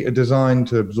 Your feet are designed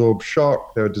to absorb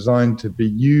shock. They're designed to be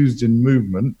used in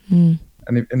movement.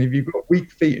 And if you've got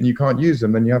weak feet and you can't use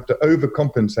them, then you have to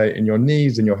overcompensate in your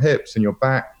knees and your hips and your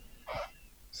back.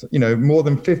 So, you know, more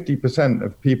than 50%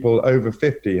 of people over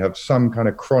 50 have some kind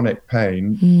of chronic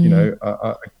pain. You know,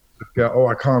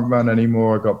 I can't run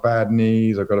anymore. I've got bad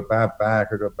knees. I've got a bad back.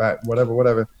 I've got bad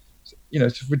whatever. You know,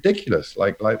 it's just ridiculous.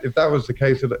 Like if that was the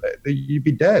case, you'd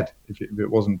be dead if it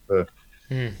wasn't for.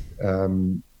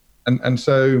 And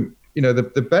so, you know,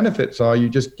 the benefits are you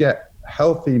just get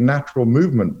healthy, natural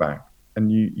movement back. And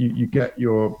you get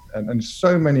and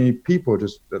so many people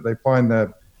just that they find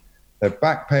their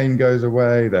back pain goes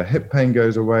away, their hip pain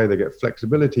goes away, they get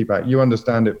flexibility back. You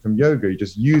understand it from yoga. You're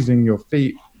just using your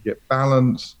feet, you get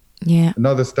balance. Yeah.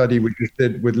 Another study we just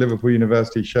did with Liverpool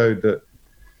University showed that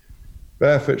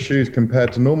barefoot shoes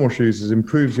compared to normal shoes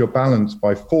improves your balance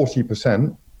by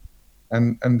 40%.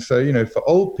 And so, you know, for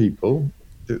old people,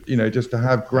 you know, just to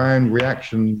have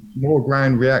more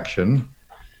ground reaction.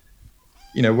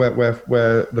 You know, where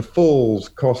the falls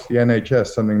cost the NHS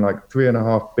something like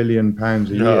 £3.5 billion a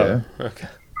year. Okay.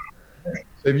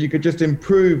 So if you could just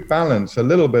improve balance a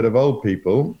little bit of old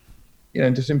people, you know,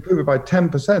 just improve it by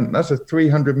 10%, that's a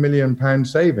 £300 million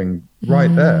saving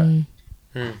right there.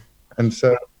 And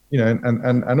so, you know,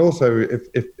 and also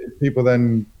if people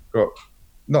then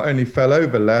not only fell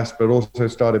over less, but also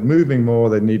started moving more,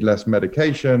 they need less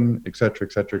medication, et cetera,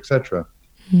 et cetera, et cetera.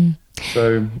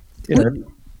 So,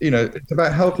 you know, it's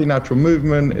about healthy natural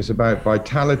movement. It's about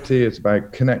vitality. It's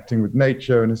about connecting with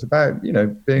nature, and it's about, you know,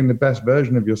 being the best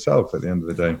version of yourself at the end of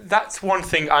the day. That's one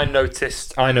thing I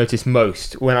noticed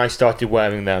most when I started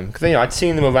wearing them, because, you know, I'd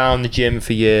seen them around the gym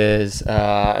for years,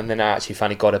 and then I actually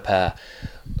finally got a pair.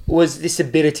 Was this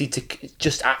ability to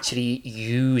just actually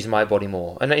use my body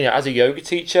more. And, you know, as a yoga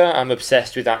teacher, I'm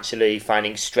obsessed with actually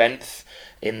finding strength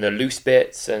in the loose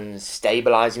bits and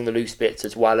stabilizing the loose bits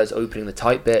as well as opening the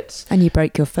tight bits. And you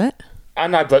broke your foot?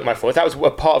 And I broke my foot. That was a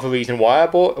part of the reason why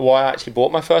I actually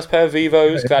bought my first pair of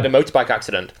Vivos, because I had a motorbike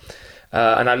accident,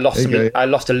 and I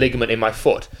lost a ligament in my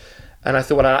foot. And I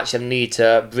thought, well, I actually need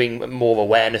to bring more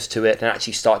awareness to it and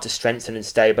actually start to strengthen and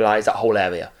stabilize that whole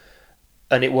area.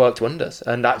 And it worked wonders.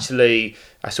 And actually,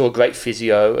 I saw a great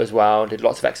physio as well, did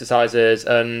lots of exercises,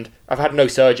 and I've had no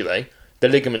surgery. The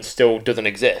ligament still doesn't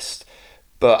exist,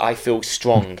 but I feel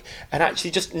strong. And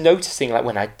actually just noticing, like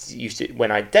when I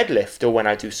deadlift or when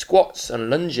I do squats and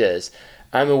lunges,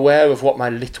 I'm aware of what my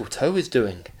little toe is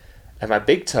doing and my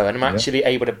big toe, and I'm actually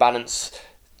able to balance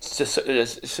to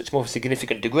such more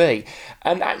significant degree,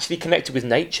 and actually connected with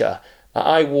nature.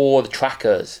 I wore the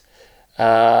trackers,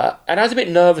 and I was a bit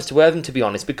nervous to wear them, to be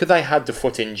honest, because I had the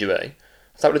foot injury.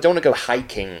 So I don't want to go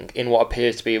hiking in what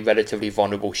appears to be a relatively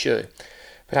vulnerable shoe.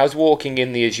 But I was walking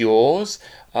in the Azores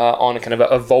on a kind of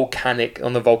a volcanic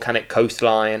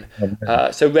coastline.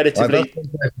 So relatively.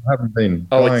 I haven't been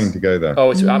dying to go there.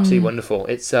 Oh, it's absolutely wonderful.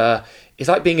 It's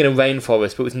like being in a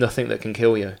rainforest, but with nothing that can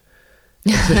kill you.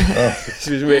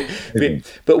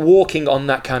 But walking on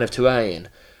that kind of terrain,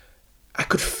 I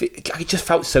just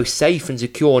felt so safe and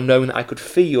secure, knowing that I could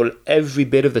feel every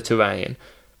bit of the terrain,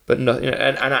 but and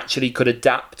actually could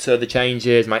adapt to the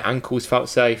changes. My ankles felt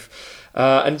safe,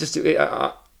 and just.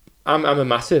 I'm a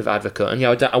massive advocate, and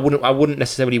I wouldn't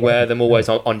necessarily wear them always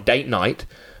on date night,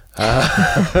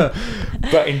 but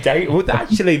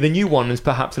actually the new one is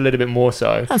perhaps a little bit more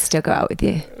so. I'll still go out with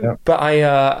you. Yeah. But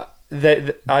I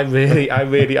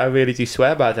really do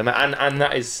swear by them, and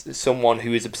that is someone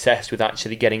who is obsessed with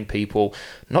actually getting people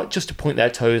not just to point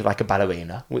their toes like a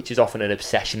ballerina, which is often an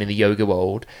obsession in the yoga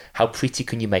world. How pretty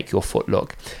can you make your foot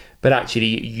look? But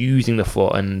actually using the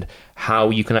foot and how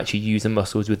you can actually use the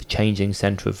muscles with the changing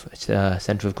centre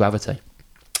of gravity.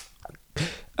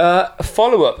 A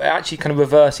follow-up, actually kind of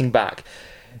reversing back.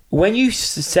 When you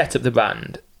set up the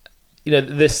brand, you know,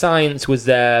 the science was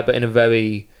there, but in a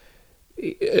very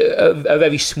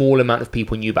small amount of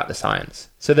people knew about the science.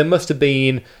 So there must have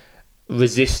been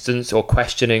resistance or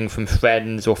questioning from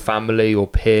friends or family or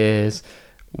peers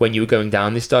when you were going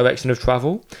down this direction of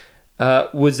travel.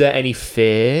 Was there any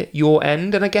fear your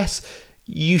end? And I guess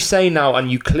you say now,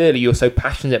 and you're so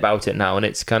passionate about it now, and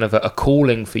it's kind of a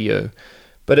calling for you.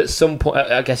 But at some point,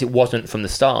 I guess it wasn't from the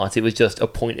start. It was just a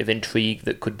point of intrigue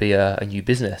that could be a new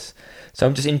business. So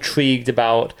I'm just intrigued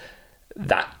about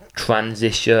that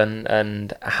transition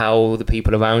and how the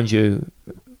people around you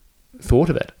thought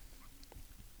of it.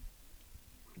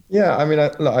 Yeah, I mean,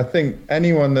 I think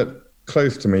anyone that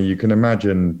close to me, you can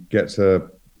imagine, gets a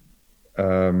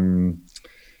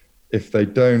if they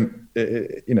don't,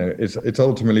 it's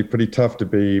ultimately pretty tough to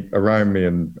be around me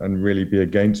and really be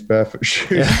against barefoot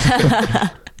shoes.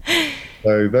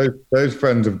 So those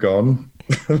friends have gone.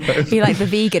 You're like the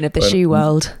vegan of the shoe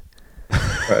world.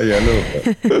 Yeah, a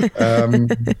little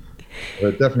bit.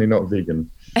 They're definitely not vegan.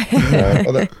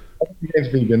 Although I'm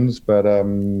against vegans, but I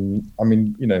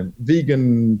mean,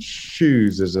 vegan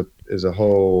shoes is a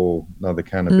whole another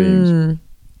can of beans.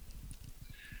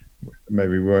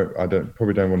 Maybe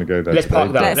probably don't want to go there. Let's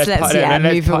park that. Let's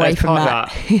move away from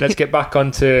that. Let's get back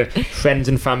onto friends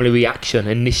and family reaction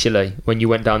initially when you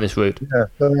went down this route. Yeah.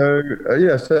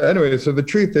 So anyway, so the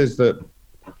truth is that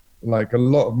like a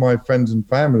lot of my friends and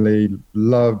family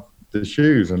love the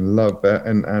shoes and love that,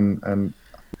 and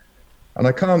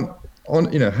I can't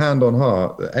hand on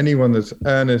heart, anyone that's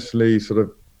earnestly sort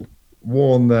of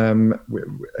worn them,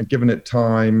 given it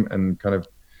time, and kind of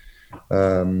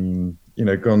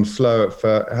gone slow at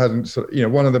first, hasn't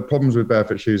one of the problems with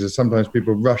barefoot shoes is sometimes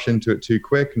people rush into it too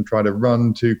quick and try to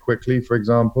run too quickly, for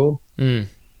example. And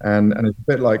it's a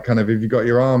bit like kind of if you got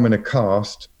your arm in a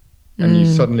cast and you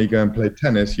suddenly go and play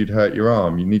tennis, you'd hurt your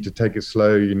arm. You need to take it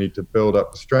slow. You need to build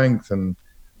up the strength and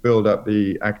build up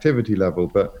the activity level.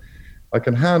 But I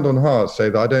can hand on heart say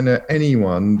that I don't know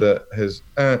anyone that has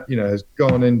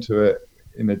gone into it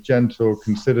in a gentle,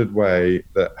 considered way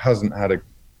that hasn't had a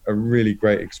really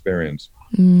great experience.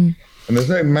 And there's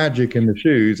no magic in the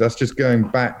shoes. That's just going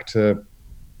back to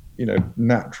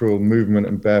natural movement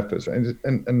and barefoot,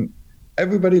 and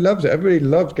everybody loves it. Everybody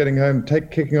loves getting home,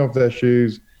 kicking off their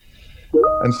shoes.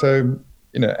 And so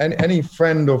any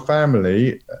friend or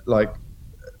family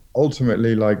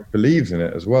ultimately believes in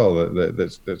it as well,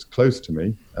 that's close to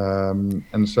me.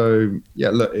 And so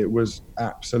look, it was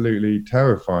absolutely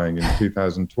terrifying in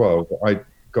 2012. I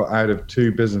got out of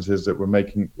two businesses that were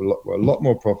were a lot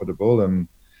more profitable and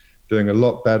doing a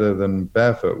lot better than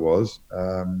Barefoot was,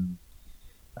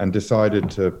 and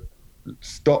decided to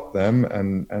stop them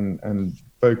and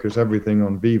focus everything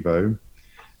on Vivo.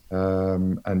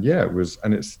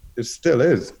 It still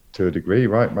is to a degree,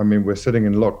 right? I mean, we're sitting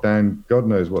in lockdown. God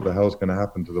knows what the hell's going to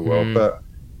happen to the world. But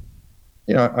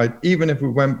even if we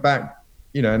went back,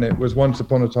 and it was once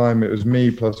upon a time, it was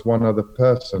me plus one other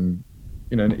person.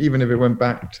 And even if it went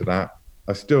back to that,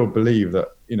 I still believe that,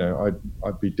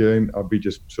 I'd be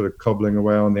just sort of cobbling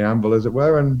away on the anvil, as it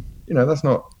were. And, that's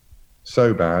not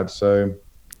so bad. So,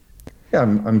 yeah,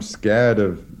 I'm scared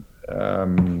of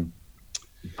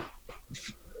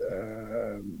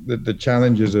the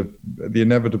challenges of the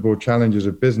inevitable challenges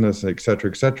of business, et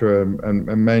cetera,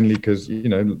 and mainly because,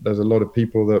 there's a lot of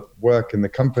people that work in the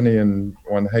company and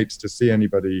one hates to see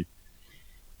anybody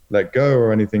let go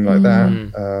or anything like that.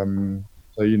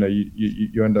 So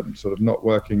you end up sort of not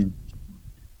working.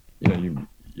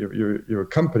 You're a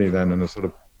company then, and a sort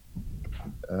of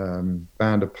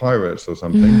band of pirates or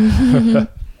something.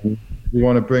 You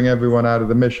want to bring everyone out of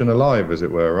the mission alive, as it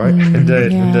were, right?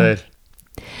 Indeed.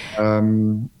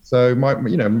 So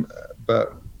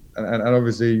but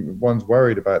obviously one's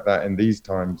worried about that in these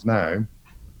times now.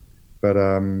 But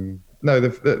no,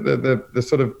 the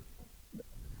sort of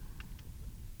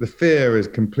the fear is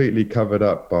completely covered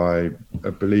up by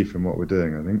a belief in what we're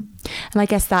doing, I think. And I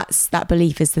guess that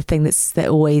belief is the thing that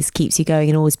always keeps you going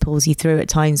and always pulls you through at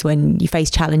times when you face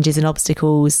challenges and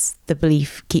obstacles. The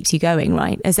belief keeps you going,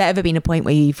 right? Has there ever been a point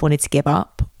where you've wanted to give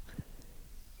up?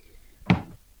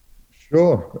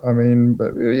 Sure. I mean,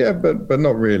 but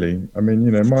not really. I mean,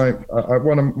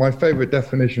 one of my favorite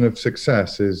definition of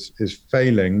success is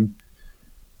failing,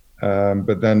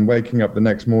 but then waking up the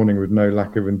next morning with no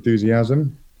lack of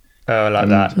enthusiasm. Oh, I like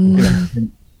that.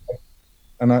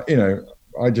 And I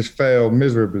just fail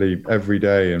miserably every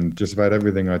day, and just about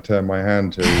everything I turn my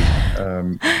hand to,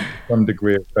 some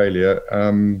degree of failure.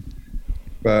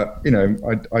 But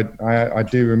I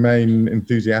do remain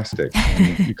enthusiastic.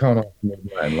 You can't ask me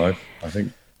that in life, I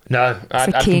think. No,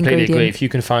 I completely agree. If you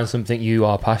can find something you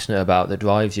are passionate about that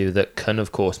drives you, that can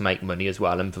of course make money as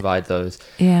well and provide those,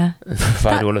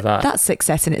 all of that. That's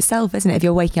success in itself, isn't it? If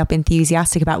you're waking up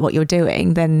enthusiastic about what you're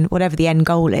doing, then whatever the end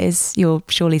goal is, you're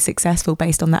surely successful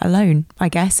based on that alone, I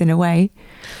guess, in a way.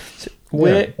 So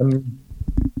we're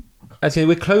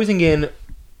closing in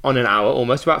on an hour,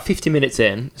 almost about 50 minutes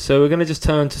in. So we're going to just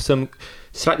turn to some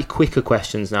slightly quicker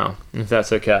questions now, if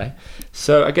that's okay.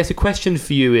 So I guess a question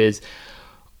for you is,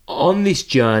 on this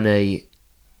journey,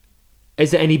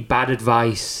 is there any bad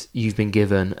advice you've been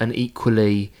given, and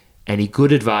equally any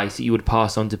good advice that you would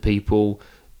pass on to people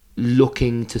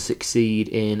looking to succeed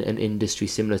in an industry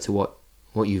similar to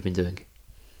what you've been doing?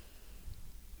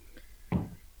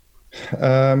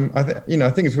 I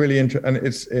think it's really interesting,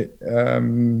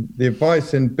 and the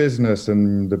advice in business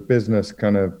and the business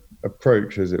kind of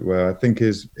approach, as it were, I think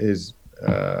is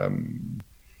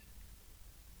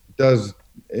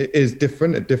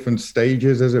different at different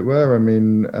stages, as it were. I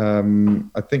mean,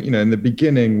 I think, in the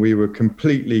beginning we were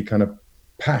completely kind of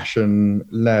passion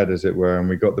led, as it were, and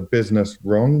we got the business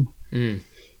wrong.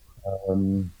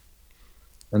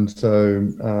 And so,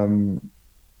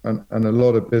 and a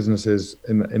lot of businesses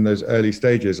in those early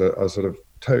stages are sort of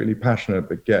totally passionate,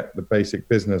 but get the basic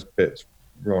business bits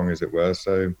wrong, as it were.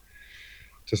 So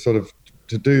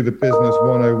to do the business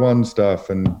 101 stuff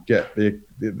and get the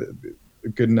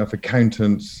good enough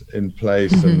accountants in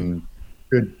place and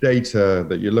good data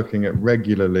that you're looking at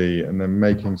regularly, and then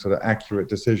making sort of accurate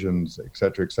decisions, et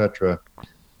cetera,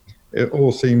 it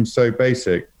all seems so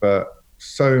basic, but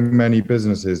so many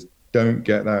businesses don't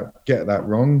get that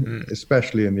wrong,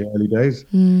 especially in the early days.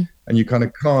 And you kind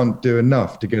of can't do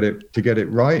enough to get it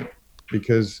right,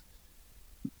 because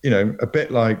a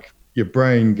bit like your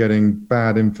brain getting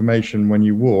bad information when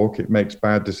you walk, it makes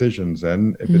bad decisions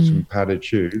then if it's from padded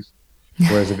shoes,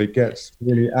 whereas if it gets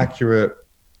really accurate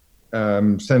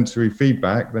sensory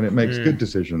feedback, then it makes good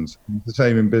decisions. It's the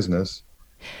same in business.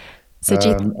 So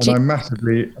I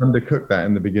massively undercooked that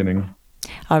in the beginning.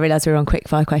 I realise we're on quick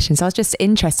fire questions. I was just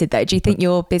interested though, do you think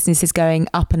your business is going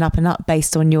up and up and up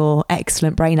based on your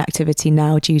excellent brain activity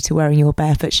now due to wearing your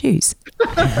barefoot shoes?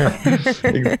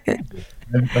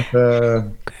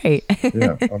 Great.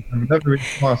 Yeah, I'm never really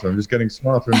smarter. I'm just getting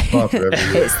smarter and smarter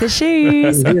every year. It's the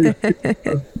shoes.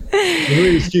 I'm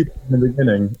really stupid in the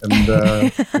beginning, and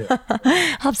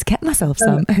I've just kept myself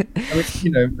some. I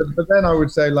mean, but then I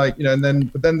would say, like,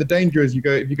 but then the danger is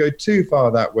if you go too far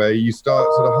that way, you start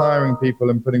sort of hiring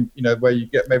people and putting, where you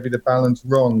get maybe the balance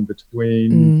wrong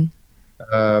between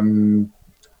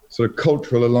sort of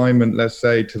cultural alignment, let's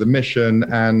say, to the mission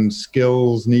and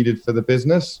skills needed for the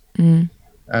business.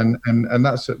 And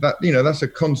that's a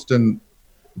constant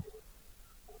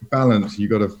balance you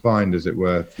got to find, as it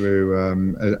were, through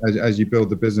as you build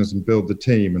the business and build the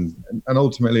team, and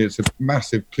ultimately it's a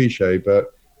massive cliche,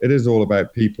 but it is all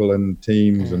about people and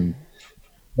teams. And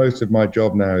most of my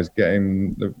job now is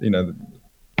getting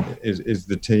is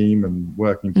the team and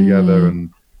working together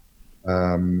and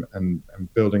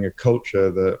building a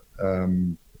culture that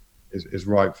is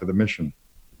right for the mission.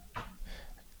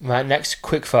 Right, next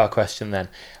quickfire question then.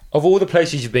 Of all the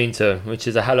places you've been to, which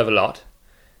is a hell of a lot,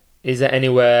 is there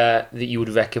anywhere that you would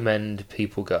recommend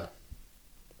people go?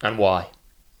 And why?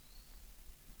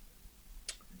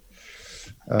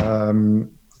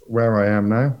 Where I am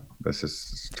now, this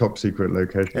is top secret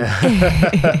location.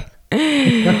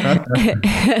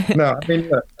 No, I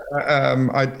mean,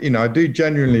 I do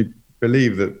genuinely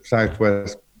believe that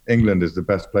Southwest England is the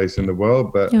best place in the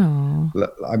world, but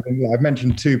I've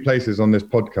mentioned two places on this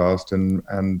podcast,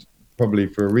 and probably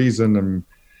for a reason. And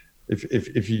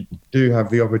if you do have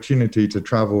the opportunity to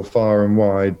travel far and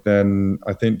wide, then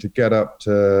I think to get up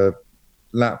to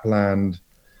Lapland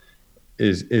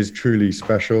is truly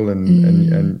special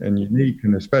and unique,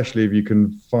 and especially if you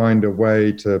can find a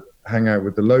way to hang out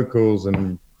with the locals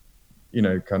and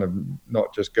kind of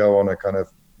not just go on a kind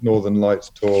of Northern Lights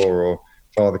tour or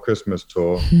Father Christmas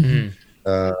tour.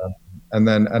 And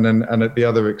at the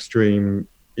other extreme,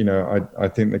 I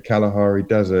think the Kalahari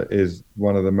Desert is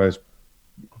one of the most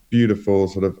beautiful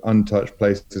sort of untouched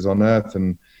places on earth,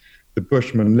 and the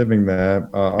Bushmen living there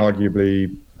are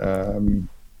arguably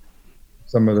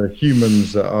some of the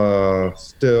humans that are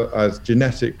still as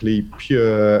genetically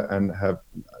pure and have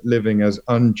living as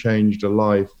unchanged a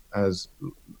life as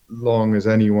long as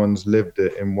anyone's lived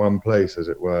it in one place, as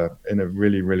it were, in a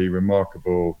really, really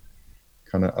remarkable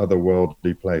kind of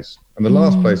otherworldly place. And the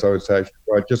last place I would say, actually,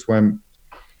 where I just went,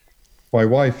 my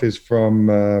wife is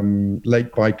from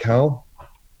Lake Baikal.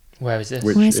 Where is this?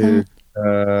 Which is it's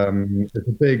a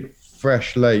big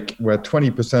fresh lake where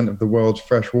 20% of the world's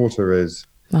fresh water is.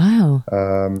 Wow.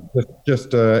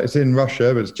 It's in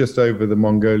Russia, but it's just over the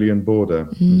Mongolian border.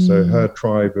 And so her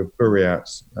tribe of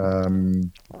Buryats, and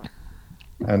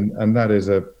that is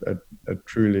a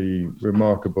truly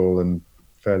remarkable and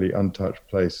fairly untouched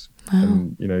place. Wow.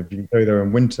 And if you can go there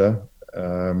in winter,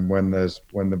 when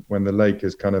the lake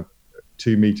is kind of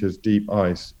 2 meters deep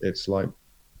ice, it's like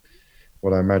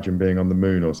what I imagine being on the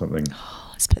moon or something. Oh,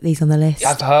 let's put these on the list.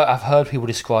 I've heard people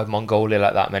describe Mongolia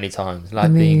like that many times,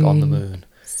 like being on the moon.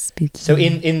 Spooky. So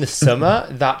in the summer,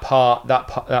 that part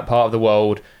of the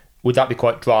world, would that be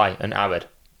quite dry and arid?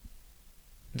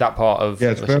 That part of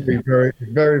it's very, very,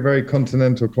 very, very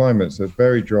continental climate, so it's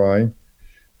very dry.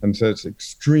 And so it's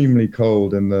extremely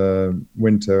cold in the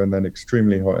winter and then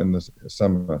extremely hot in the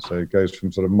summer. So it goes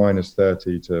from sort of minus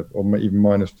 30 to, or even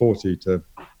minus 40 to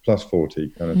plus 40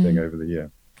 kind of thing over the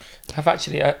year. I've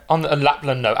actually, on a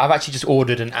Lapland note, I've actually just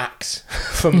ordered an axe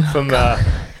from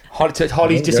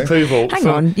Holly's disapproval. Hang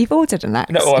on, you've ordered an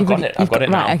axe? No, I've got it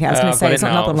now. Right, okay, I was going to say, it's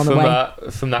not another one on the way.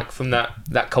 From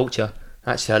that culture.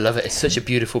 Actually, I love it. It's such a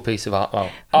beautiful piece of art. Well,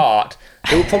 art.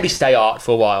 It will probably stay art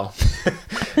for a while.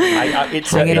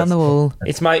 Hang it on the wall.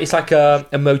 It's like a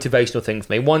motivational thing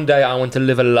for me. One day I want to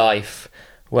live a life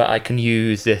where I can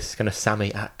use this kind of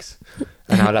Sami axe,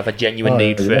 and I'll have a genuine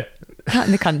need for it. Out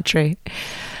in the country.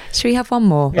 Should we have one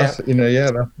more? That's it.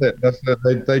 That's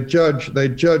it. They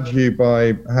judge you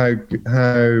by how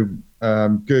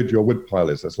good your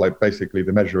woodpile is. That's like basically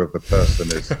the measure of the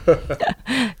person is.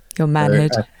 Your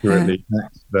manhood. Accurately,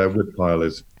 their woodpile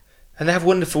is. And they have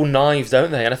wonderful knives, don't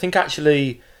they? And I think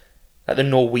actually, like the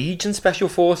Norwegian Special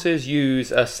Forces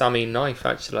use a Sami knife.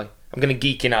 Actually, I'm going to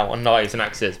geek in out on knives and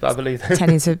axes, but I believe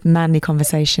Tenny, it's a manly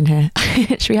conversation here.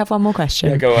 Should we have one more question?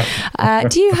 Yeah, go on.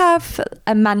 Do you have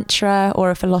a mantra or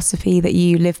a philosophy that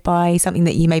you live by? Something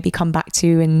that you maybe come back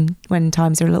to when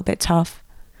times are a little bit tough?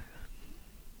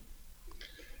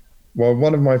 Well,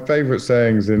 one of my favourite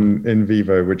sayings in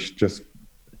Vivo, which just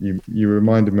you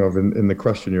reminded me of in the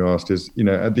question you asked, is,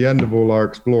 at the end of all our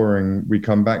exploring, we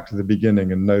come back to the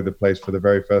beginning and know the place for the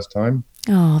very first time.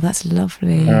 Oh, that's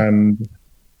lovely. And,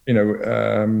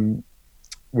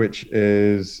 which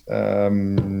is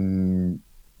Ted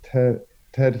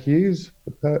Hughes,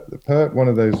 the poet, one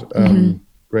of those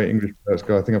great English poets.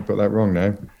 I think I've got that wrong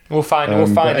now. We'll find it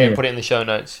and put it in the show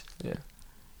notes. Yeah.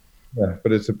 Yeah,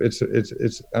 but it's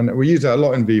and we use that a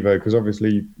lot in Vivo because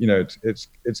obviously,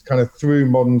 it's kind of through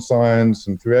modern science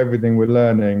and through everything we're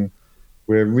learning,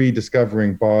 we're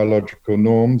rediscovering biological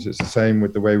norms. It's the same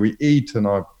with the way we eat and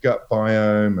our gut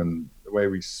biome and the way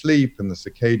we sleep and the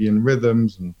circadian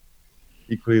rhythms, and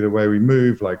equally the way we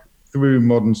move. Like through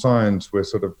modern science, we're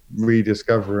sort of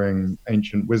rediscovering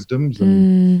ancient wisdoms,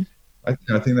 and I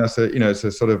think that's it's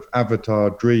a sort of avatar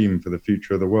dream for the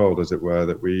future of the world, as it were,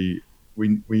 that we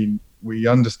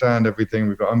understand everything.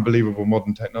 We've got unbelievable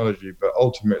modern technology, but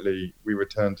ultimately we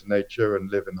return to nature and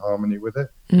live in harmony with it,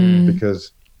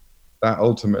 because that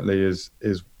ultimately is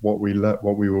what we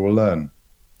will learn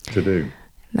to do.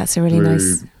 That's a really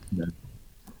nice.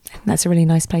 That's a really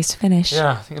nice place to finish.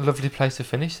 Yeah, I think a lovely place to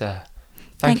finish there.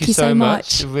 Thank you so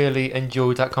much. Really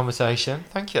enjoyed that conversation.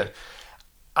 Thank you.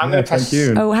 Thank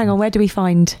you. Oh, hang on. Where do we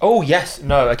find? Oh, yes.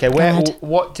 No. Okay.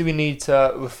 What do we need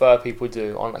to refer people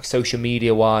to on like social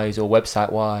media wise or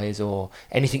website wise, or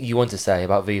anything you want to say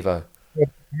about Vivo?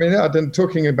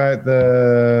 Talking about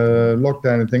the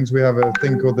lockdown and things, we have a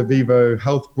thing called the Vivo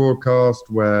Health Broadcast,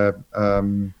 where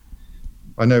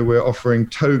I know we're offering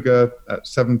toga at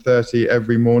 7:30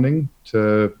 every morning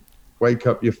to wake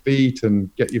up your feet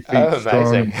and get your feet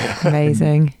strong.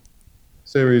 Amazing.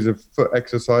 Series of foot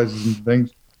exercises and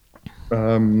things.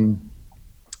 And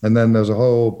then there's a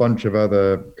whole bunch of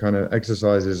other kind of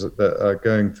exercises that are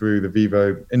going through the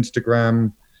Vivo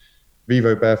Instagram,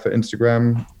 Vivo Barefoot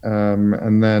Instagram.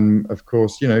 And then, of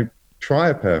course, try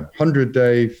a pair.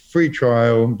 100-day free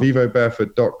trial,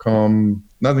 vivobarefoot.com,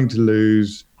 nothing to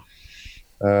lose.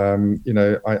 I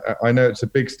know it's a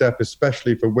big step,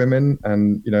 especially for women.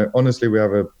 And, honestly, we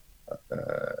have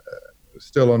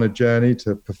still on a journey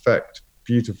to perfect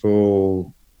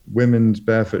beautiful women's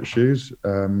barefoot shoes,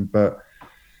 but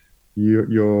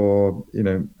you're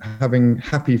having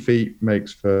happy feet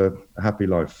makes for a happy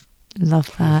life. Love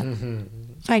that.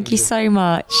 Thank you so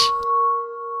much.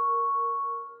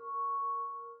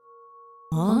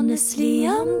 Honestly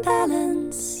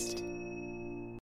unbalanced.